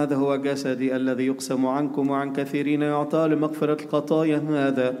 لأن هذا هو جسدي الذي يقسم عنكم وعن كثيرين يعطى لمغفرة الخطايا،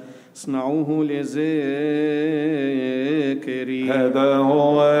 هذا اصنعوه لذكري. هذا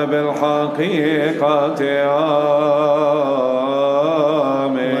هو بالحقيقة.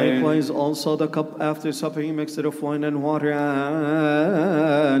 آمين. Likewise also the cup after supper he mixed it of wine and water,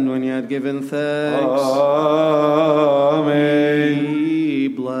 and when he had given thanks, Amen. he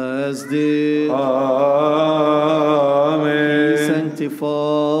blessed it. Amen. He sanctified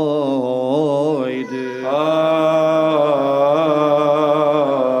it.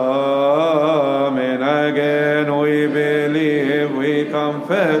 Amen. Again we believe, we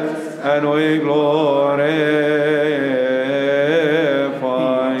confess, and we glorify.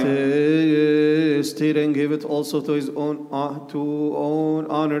 And give it also to his own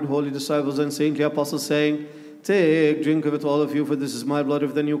honored holy disciples and saintly apostles, saying, take, drink of it, all of you, for this is my blood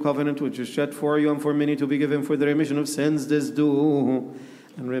of the new covenant, which is shed for you and for many to be given for the remission of sins. This do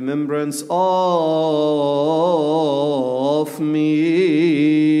in remembrance of me.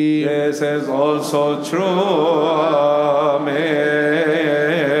 This is also true. Amen.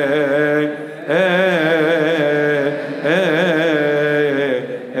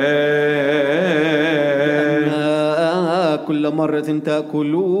 كل مرة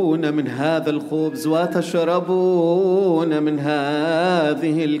تأكلون من هذا الخبز وتشربون من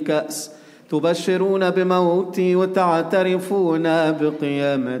هذه الكأس تبشرون بموتي وتعترفون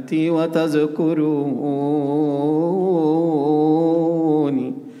بقيامتي وتذكروني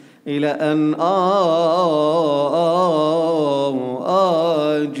إلى أن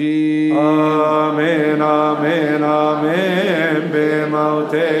آجي. آمين آمين آمين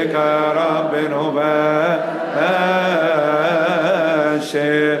بموتك يا رب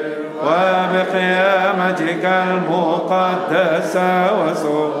نبشر وبقيامتك المقدسة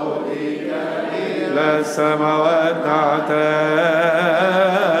وصعودك إلى السماوات نعترف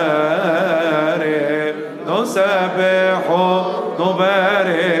نسبح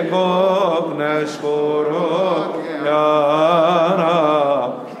نباركك نشكرك يا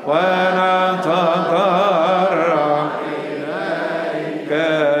رب ونتضرع إليك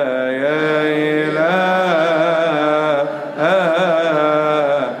يا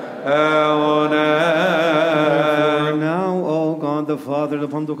Now, O God the Father, the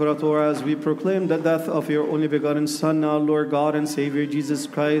Pantocrator, as we proclaim the death of your only begotten Son, our Lord God and Savior Jesus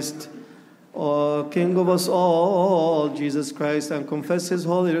Christ, O King of us all, Jesus Christ, and confess his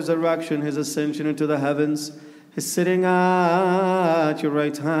holy resurrection, his ascension into the heavens, his sitting at your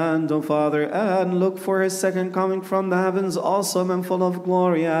right hand, O Father, and look for his second coming from the heavens, awesome and full of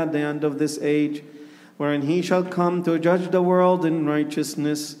glory at the end of this age, wherein he shall come to judge the world in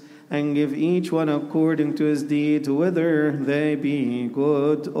righteousness, and give each one according to his deed, whether they be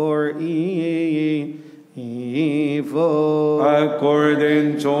good or evil.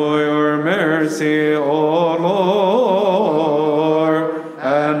 According to your mercy, O Lord,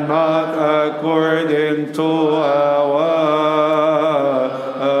 and not according to our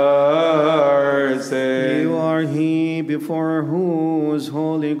sin. You are he before whose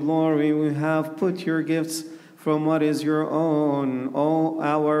holy glory we have put your gifts from what is your own, O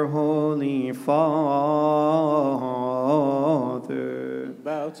our holy Father.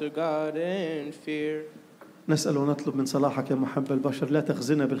 Bow to God in fear. نسأل ونطلب من صلاحك يا محب البشر، لا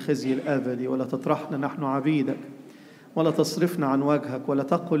تخزنا بالخزي الأبدي، ولا تطرحنا نحن عبيدك، ولا تصرفنا عن وجهك، ولا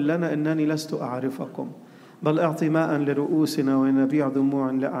تقل لنا إنني لست أعرفكم، بل اعطي ماء لرؤوسنا ونبيع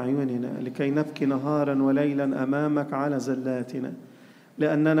دموع لأعيننا، لكي نبكي نهارا وليلا أمامك على زلاتنا،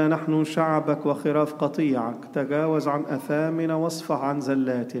 لأننا نحن شعبك وخراف قطيعك. تجاوز عن أثامنا واصفح عن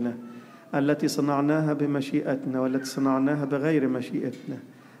زلاتنا التي صنعناها بمشيئتنا والتي صنعناها بغير مشيئتنا،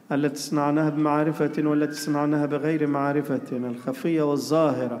 التي صنعناها بمعرفة والتي صنعناها بغير معرفتنا، الخفية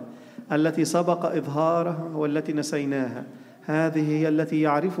والظاهرة التي سبق إظهارها والتي نسيناها. هذه هي التي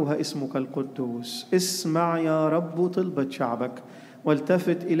يعرفها اسمك القدوس. اسمع يا رب طلبة شعبك،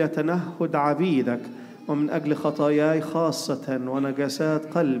 والتفت إلى تنهد عبيدك، ومن أجل خطاياي خاصة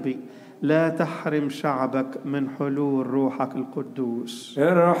ونجاسات قلبي لا تحرم شعبك من حلول روحك القدوس.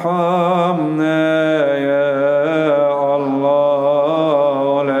 ارحمنا يا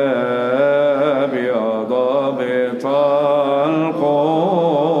الله لا بضابط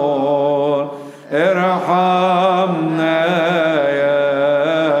القول، ارحمنا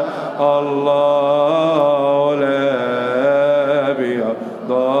يا الله لا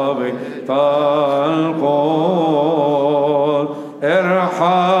بضابط القول،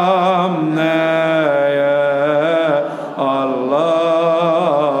 ارحمنا يا الله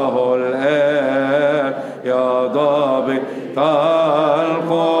الآب يا ضابط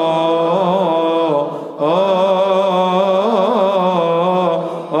القول،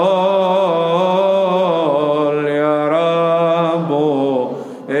 يا رب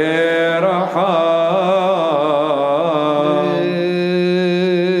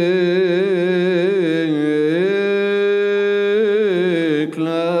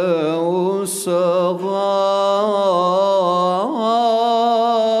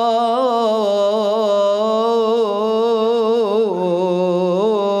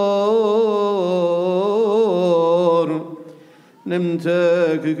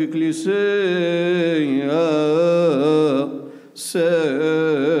نمتك كليسيا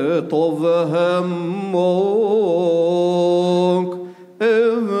ستوف همك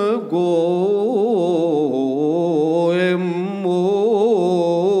افقو اموس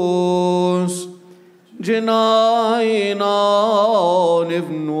جناينا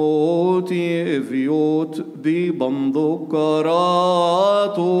نفنوتي افيوت ببندقراتور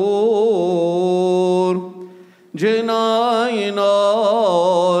جناينا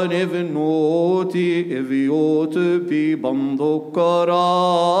نفنوتي افيوت ببندقراتور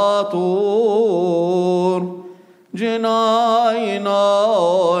جناينا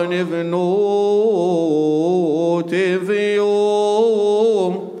نفنوت افيوم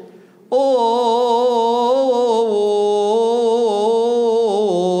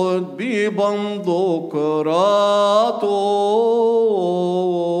ببندقراتور.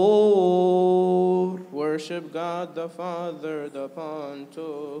 Worship God the Father, the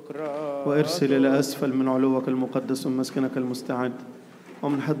Pantocrator. وارسل إلى أسفل من علوك المقدس ومسكنك المستعد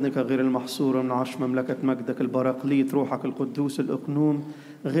ومن حضنك غير المحصور، ومن عرش مملكة مجدك البراقليط روحك القدوس الأقنوم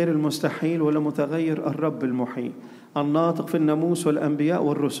غير المستحيل ولا متغير، الرب المحيي الناطق في الناموس والأنبياء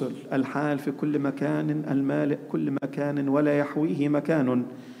والرسل، الحال في كل مكان، المالئ كل مكان ولا يحويه مكان،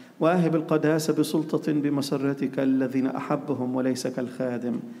 واهب القداسة بسلطة بمسرتك الذين أحبهم وليس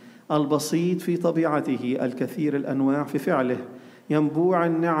كالخادم، البسيط في طبيعته الكثير الأنواع في فعله، ينبوع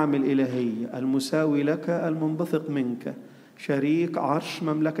النعم الإلهية المساوي لك المنبثق منك، شريك عرش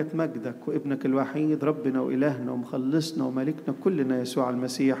مملكة مجدك وابنك الوحيد ربنا وإلهنا ومخلصنا وملكنا كلنا يسوع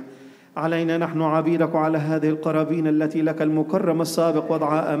المسيح. علينا نحن عبيدك وعلى هذه القرابين التي لك المكرم السابق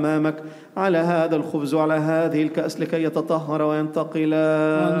وضعها أمامك، على هذا الخبز وعلى هذه الكأس لكي يتطهر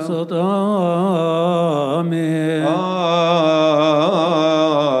وينتقلا. أنصت آمين.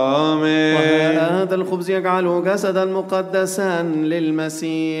 وهذا الخبز يجعله جسدا مقدسا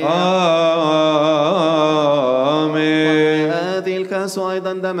للمسيح. وهذه الكأس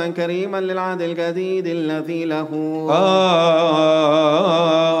أيضا دما كريما للعهد الجديد الذي له.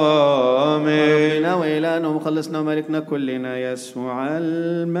 ربنا وإلهنا ومخلصنا وملكنا كلنا يسوع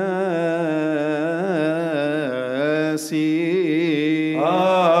المسيح.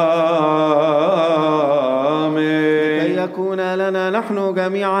 لكي يكون لنا نحن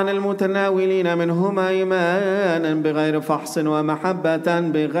جميعا المتناولين منهما إيمانا بغير فحص ومحبة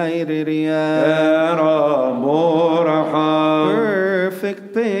بغير رياء. يا رب ارحم. Perfect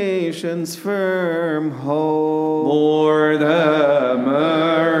patience, firm hope. Lord have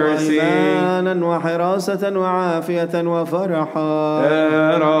mercy. وإيمانا وحراسة وعافية وفرحا.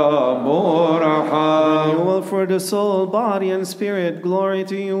 يا رب ارحم. Renewal for the soul, body and spirit, glory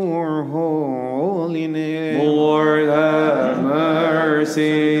to your holy name. Lord have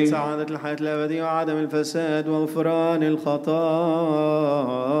mercy. سعادة الحياة الأبدية وعدم الفساد وغفران الخطايا.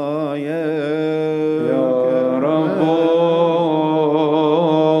 يا رب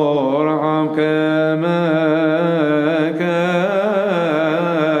ارحم كما كان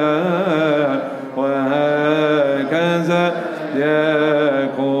وهكذا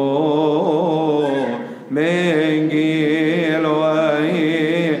يكون من جيل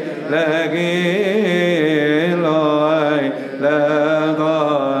إلى جيل إلى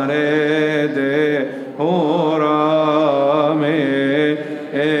غرد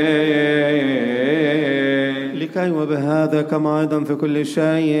لكي وبهذا كما أيضا في كل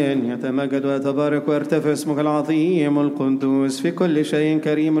شيء يتمجد ويتبارك ويرتفع اسمك العظيم القدوس في كل شيء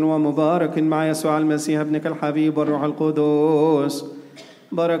كريم ومبارك مع يسوع المسيح ابنك الحبيب والروح القدس.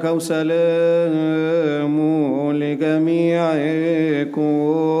 بركة وسلام لجميعكم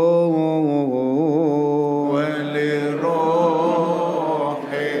ولروحك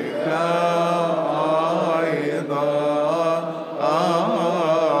أيضا.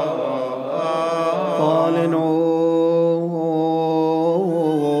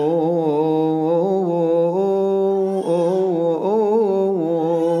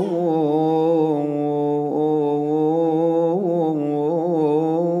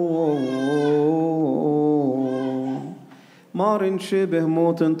 مارن شبه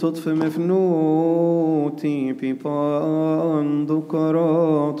موت تطفي مفنوتي بيبان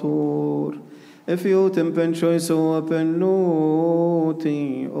دكراتور افيوتم بنشوي سوا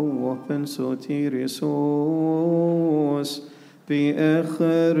بنوتي او بنسوتي ريسوس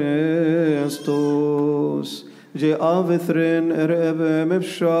بإخريستوس جي أفثرين إرئب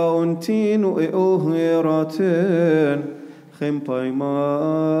مبشاونتين وإوهيراتين خمباي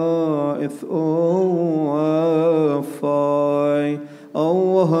ما إث أوفاي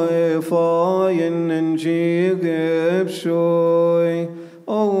أوهي فاين ننجي بشوي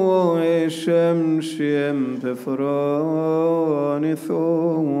أوهي شمشيم بفران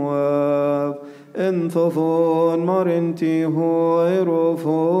ثواب انثفون مرنتي هوي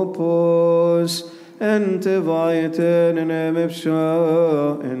رفوبوس انت فايتن نمبشا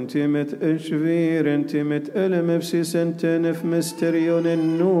انت مت اشفير انت مت المبسيس انت نف مستريون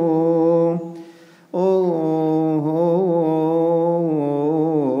النوم اوهوتي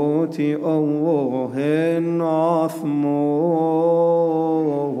اوهن عثمو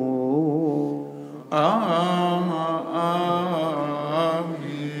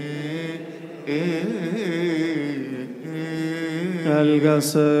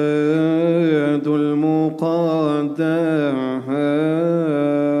الجسد المقدس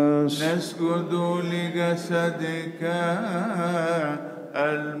نسجد لجسدك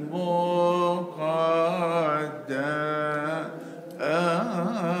المقدس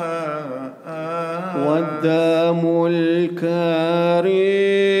والدم الكريم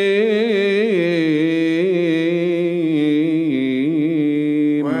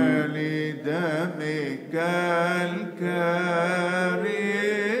ولدمك الكريم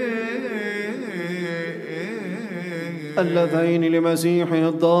اللذين لمسيحه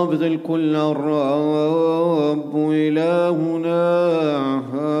الضابط الكل الرب إلهنا.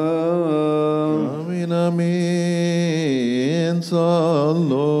 آمين آمين.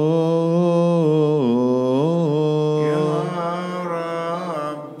 صلوا يا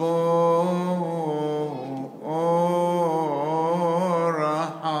رب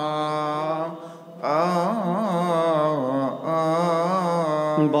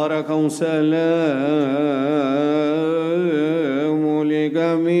بركة وسلام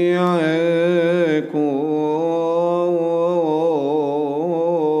لجميعكم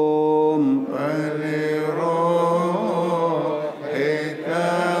ولروحك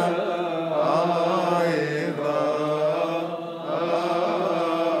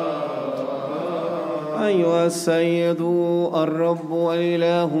أيها السيد الرب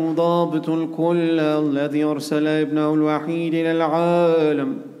الإله ضابط الكل الذي أرسل ابنه الوحيد إلى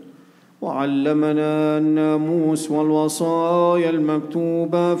العالم وعلمنا الناموس والوصايا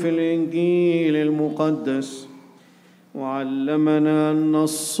المكتوبة في الإنجيل المقدس، وعلمنا أن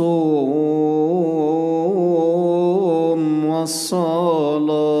الصوم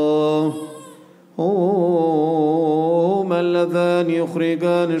والصلاة هما اللذان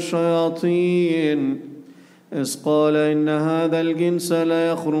يخرجان الشياطين، إذ قال إن هذا الجنس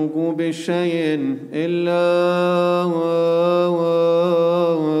لا يخرج بشيء إلا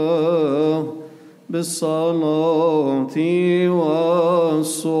بالصلاة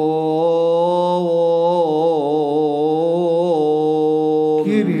والصوم.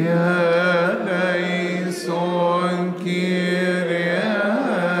 كيريا ليسون كيريا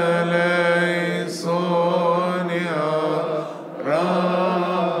ليسون يا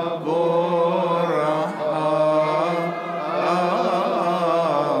رب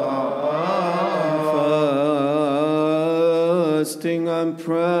Fasting and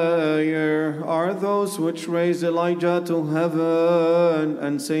prayer are those which raised Elijah to heaven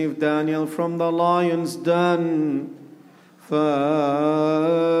and saved Daniel from the lion's den. Fasting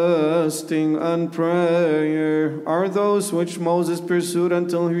and prayer are those which Moses pursued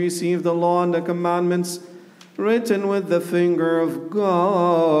until he received the law and the commandments written with the finger of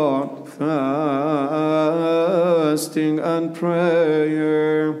God. Fasting and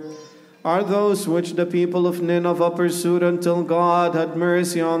prayer are those which the people of Nineveh pursued until God had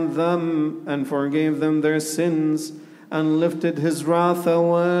mercy on them and forgave them their sins and lifted his wrath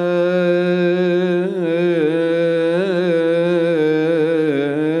away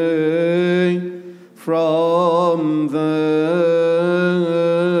from them.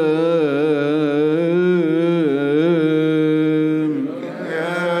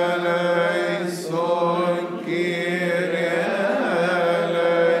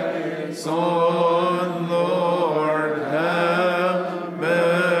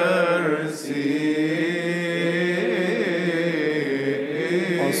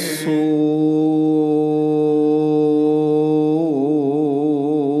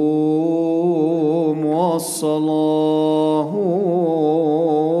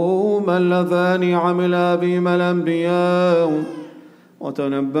 اللذان عمل بهما الأنبياء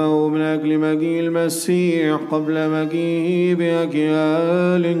وتنبأوا من أجل مجيء المسيح قبل مجيئه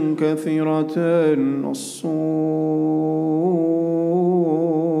بأجيال كثيرة، الصوم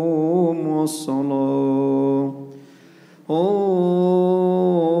والصلاة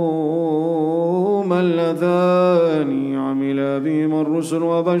هما اللذان عمل بهما الرسل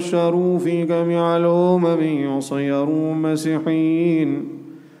وبشروا في جميع الأمم وصيروا مسيحيين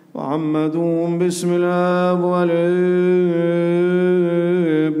وعمدوهم باسم الآب والابن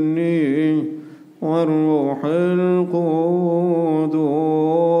والروح القدس.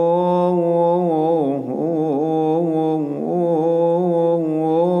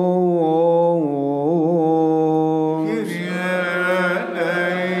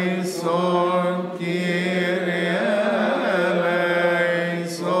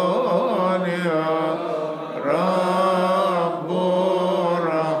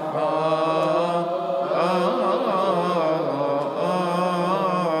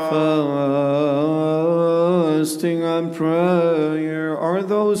 Fasting and prayer are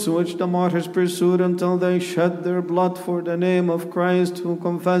those which the martyrs pursued until they shed their blood for the name of Christ, who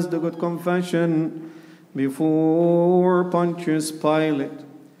confessed the good confession before Pontius Pilate.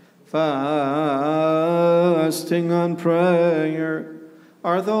 Fasting and prayer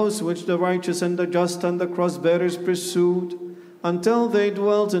are those which the righteous and the just and the cross-bearers pursued until they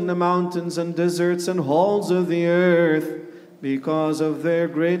dwelt in the mountains and deserts and halls of the earth, because of their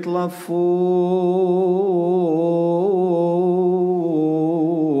great love for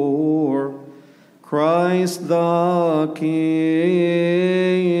Christ the King.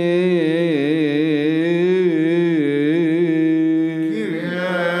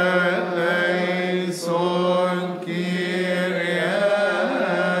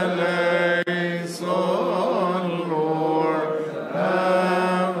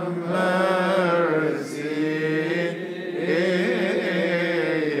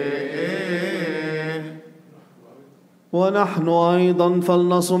 ونحن أيضا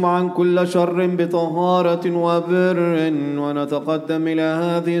فلنصم عن كل شر بطهارة وبر، ونتقدم إلى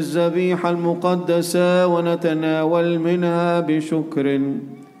هذه الذبيحة المقدسة ونتناول منها بشكر،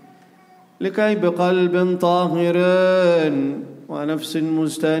 لكي بقلب طاهر ونفس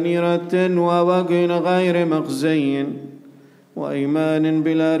مستنيرة ووجه غير مخزي وإيمان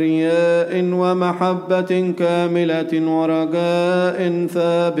بلا رياء ومحبة كاملة ورجاء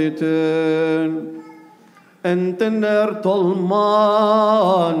ثابت أنت النار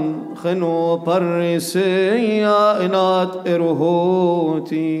طلمان خنو برسيا إنات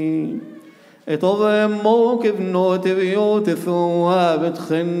إرهوتي اتوضم موكب نوت بيوت ثواب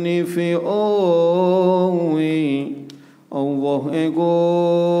تخني في أوي الله إيجوز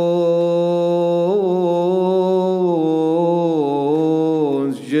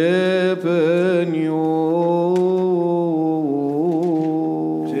جبنيو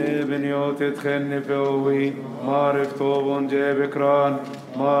تتخني في أوي مارف طوبون جبكران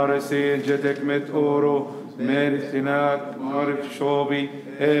مارسين جتك متورو مارسيناك مارف شوبي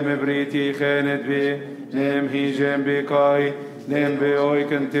بريتي خانت بي نم هي جنبي كاي نم بيوي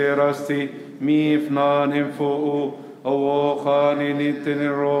كنتي راستي ميف نان انفوقو او خاني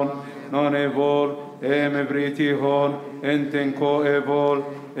نتنرون نان ايبول بريتي هون انتن كو ايبول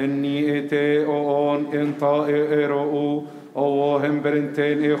اني اتي اون انطا ايرو او هم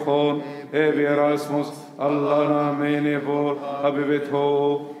برنتين اخون ابي راسموس الله نامين ايبول حبيبت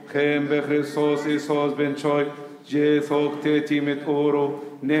هو خيم بخريستوس إيسوس بن شوي جي ثوق تيتي متورو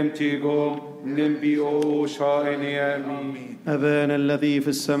نمتي قوم نمبي أو شائني آمين. أبانا الذي في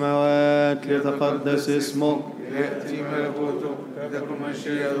السماوات ليتقدس اسمك يأتي ملكوتك تكن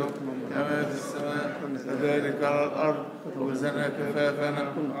مشيئتك كما في السماء كذلك على الأرض خبزنا كفافنا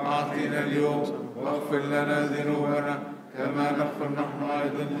أعطينا اليوم واغفر لنا ذنوبنا كما نغفر نحن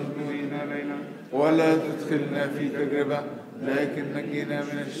أيضا للمذنبين علينا ولا تدخلنا في تجربة لكن نجينا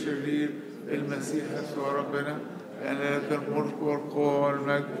من الشرير المسيح يسوع ربنا لأن لك الملك والقوة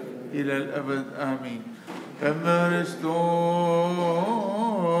والمجد إلى الأبد آمين. كما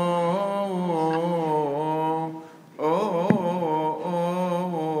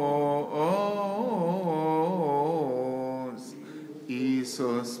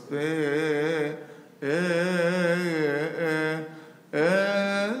إيسوس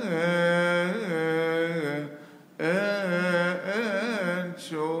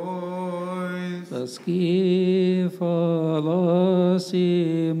كيف لا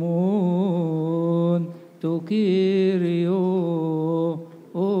سيمون تكيريو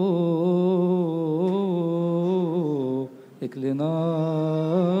اكلنا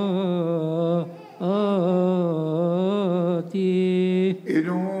آتي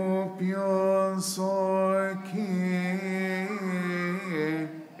إنو بيانساكي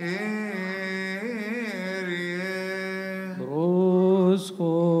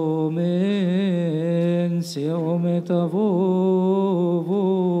روسكو من سيومتافوفو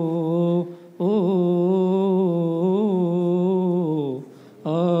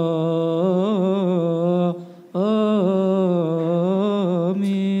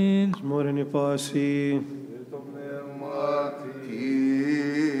آمين. مورني باسي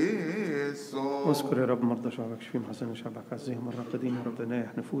اذكر يا رب مرضى شعبك شفيهم حسن شعبك عزيهم الراقدين يا رب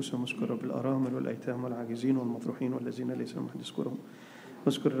نايح نفوسهم. اذكر رب الارامل والايتام والعاجزين والمطروحين والذين ليس لهم احد يذكرهم.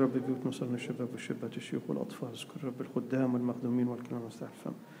 اذكر رب بيوت نصرنا الشباب والشابات الشيوخ والاطفال. اذكر رب الخدام والمخدومين والكلام المستحف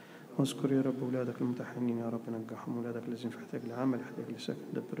الفم. اذكر يا رب اولادك المتحنين يا رب نجحهم. اولادك الذين في احتياج لعمل احتياج لسكن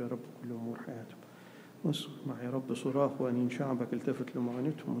دبر يا رب كل امور حياتهم. اسمع يا رب صراخ وانين شعبك التفت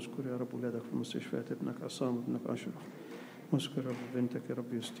لمعاناتهم. اذكر يا رب اولادك في المستشفيات ابنك عصام وابنك اشرف. اذكر رب بنتك يا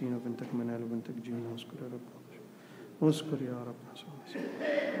رب يوستينا وبنتك منال وبنتك جينا. اذكر يا رب اذكر يا رب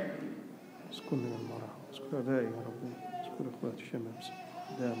اذكر من المرأة. اذكر ابائي يا رب. اذكر اخواتي شمامس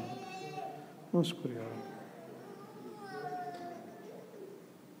دائما. اذكر يا رب.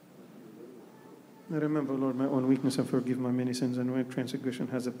 I remember, Lord, my own weakness and forgive my many sins, and when transgression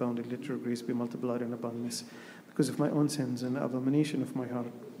has abounded, let your grace be multiplied in abundance. Because of my own sins and the abomination of my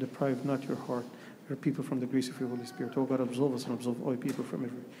heart, deprive not your heart, your people from the grace of your Holy Spirit. Oh God, absolve us and absolve all people from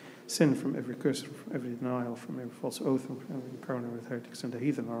every sin, from every curse, from every denial, from every false oath, from every encounter with heretics and the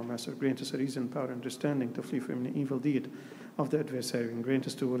heathen, our Master. Grant us a reason, power, and understanding to flee from the evil deed of the adversary, and grant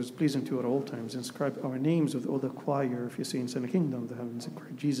us to what is pleasing to you at all times. Inscribe our names with all the choir of your saints in the kingdom of the heavens, in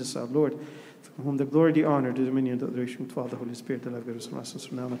Christ Jesus our Lord, from whom the glory, the honor, the dominion, the adoration, the Father, the Holy Spirit, the life, God, and us,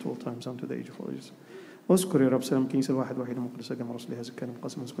 from now and at all times, unto the age of all ages. اذكر يا رب سلام كنيسة الواحد وحيد المقدسة جمع رسل هذا الكلام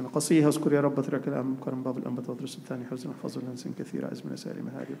قاسم اذكرنا قصيها. اذكر يا رب بطريق الأمن كرم باب الأنبت ودرس الثاني حفظ نحفظ لنسين كثيرة أزمنة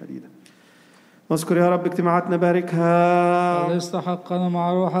سالمة هذه مديدة. اذكر يا رب اجتماعاتنا باركها. استحقنا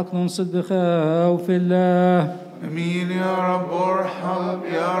مع روحك ننصت بخوف الله. امين يا رب ارحم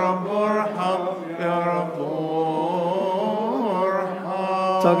يا رب ارحم يا رب ارحم.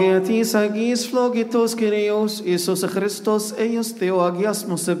 Tagiatis agis flogitos Kyrios, Isus Christos, Eios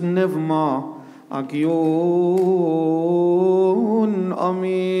Theoagiasmus ebnevma, Agion,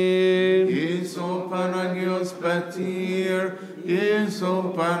 Amen. Iso Panagios Patir, Iso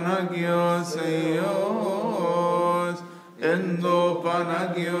Panagios Eios, Endo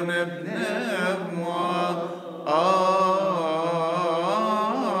Panagion ebnevma,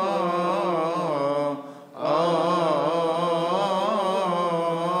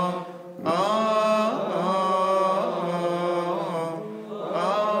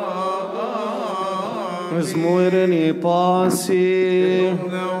 Mizmoireni pasi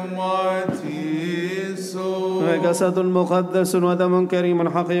جسد مقدس ودم كريم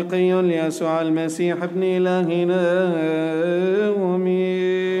حقيقي ليسوع المسيح ابن إلهنا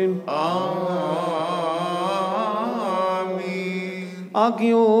آمين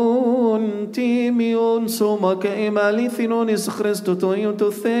Agion timion soma ka imalitinonis Christo toion to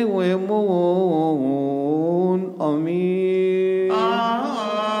thewemon. Amen.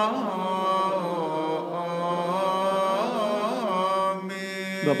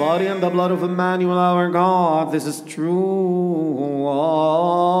 The body and the blood of Emmanuel our God, this is true.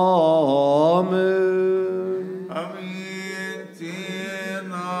 Amen. Amen.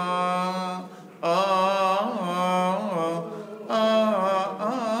 Tina.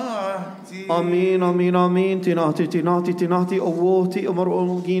 Amen, amen, amen. Tinati, awoti,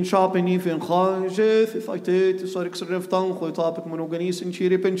 omorolgin, shapeni, fin khanjeth, if I take the Sarix Reftan, Hoytapik Monoganis, and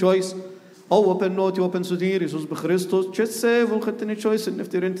Chirip and Choice. Oh, open note, open Sudir, Jesus Christus, just say, will get any choice, and if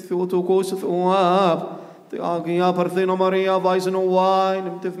they're into Theotokos of Oab, the Agia Parthena Maria, Weisen o wine,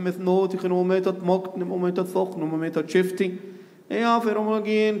 and if myth note, you can omit at mock, no moment at thok, no moment at shifting. Ea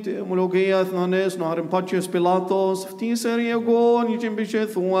feromagin, Mologia, Nanes, Narimpatius Pilatos, if Tiseria go, and you can be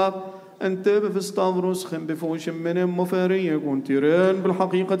sheth Oab. أنت بفستافروس خم بفوش من مفارية كنت تيران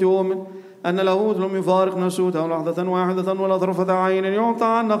بالحقيقة يؤمن أن اليهود لم يفارق نسوتها لحظة واحدة ولا طرفة عين يعطى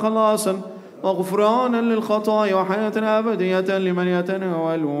عنا خلاصا وغفرانا للخطايا وحياة أبدية لمن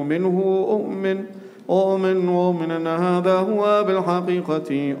يتناول منه أؤمن أن هذا هو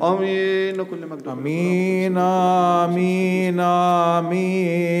بالحقيقة آمين. كل مجد آمين آمين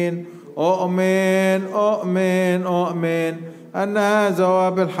آمين. أؤمن أن هذا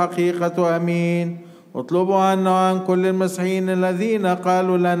هو بالحقيقة أمين. اطلبوا عنا وعن كل المسيحيين الذين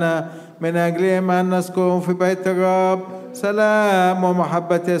قالوا لنا من أجلهم أن نسكن في بيت الرب. سلام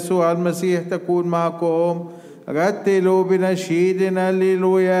ومحبة يسوع المسيح تكون معكم. رتلوا بنشيد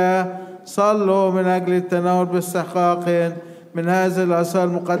هللويا. صلوا من أجل التناول باستحقاق من هذه العصا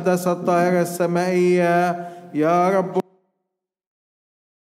المقدسة الطاهرة السمائية. يا رب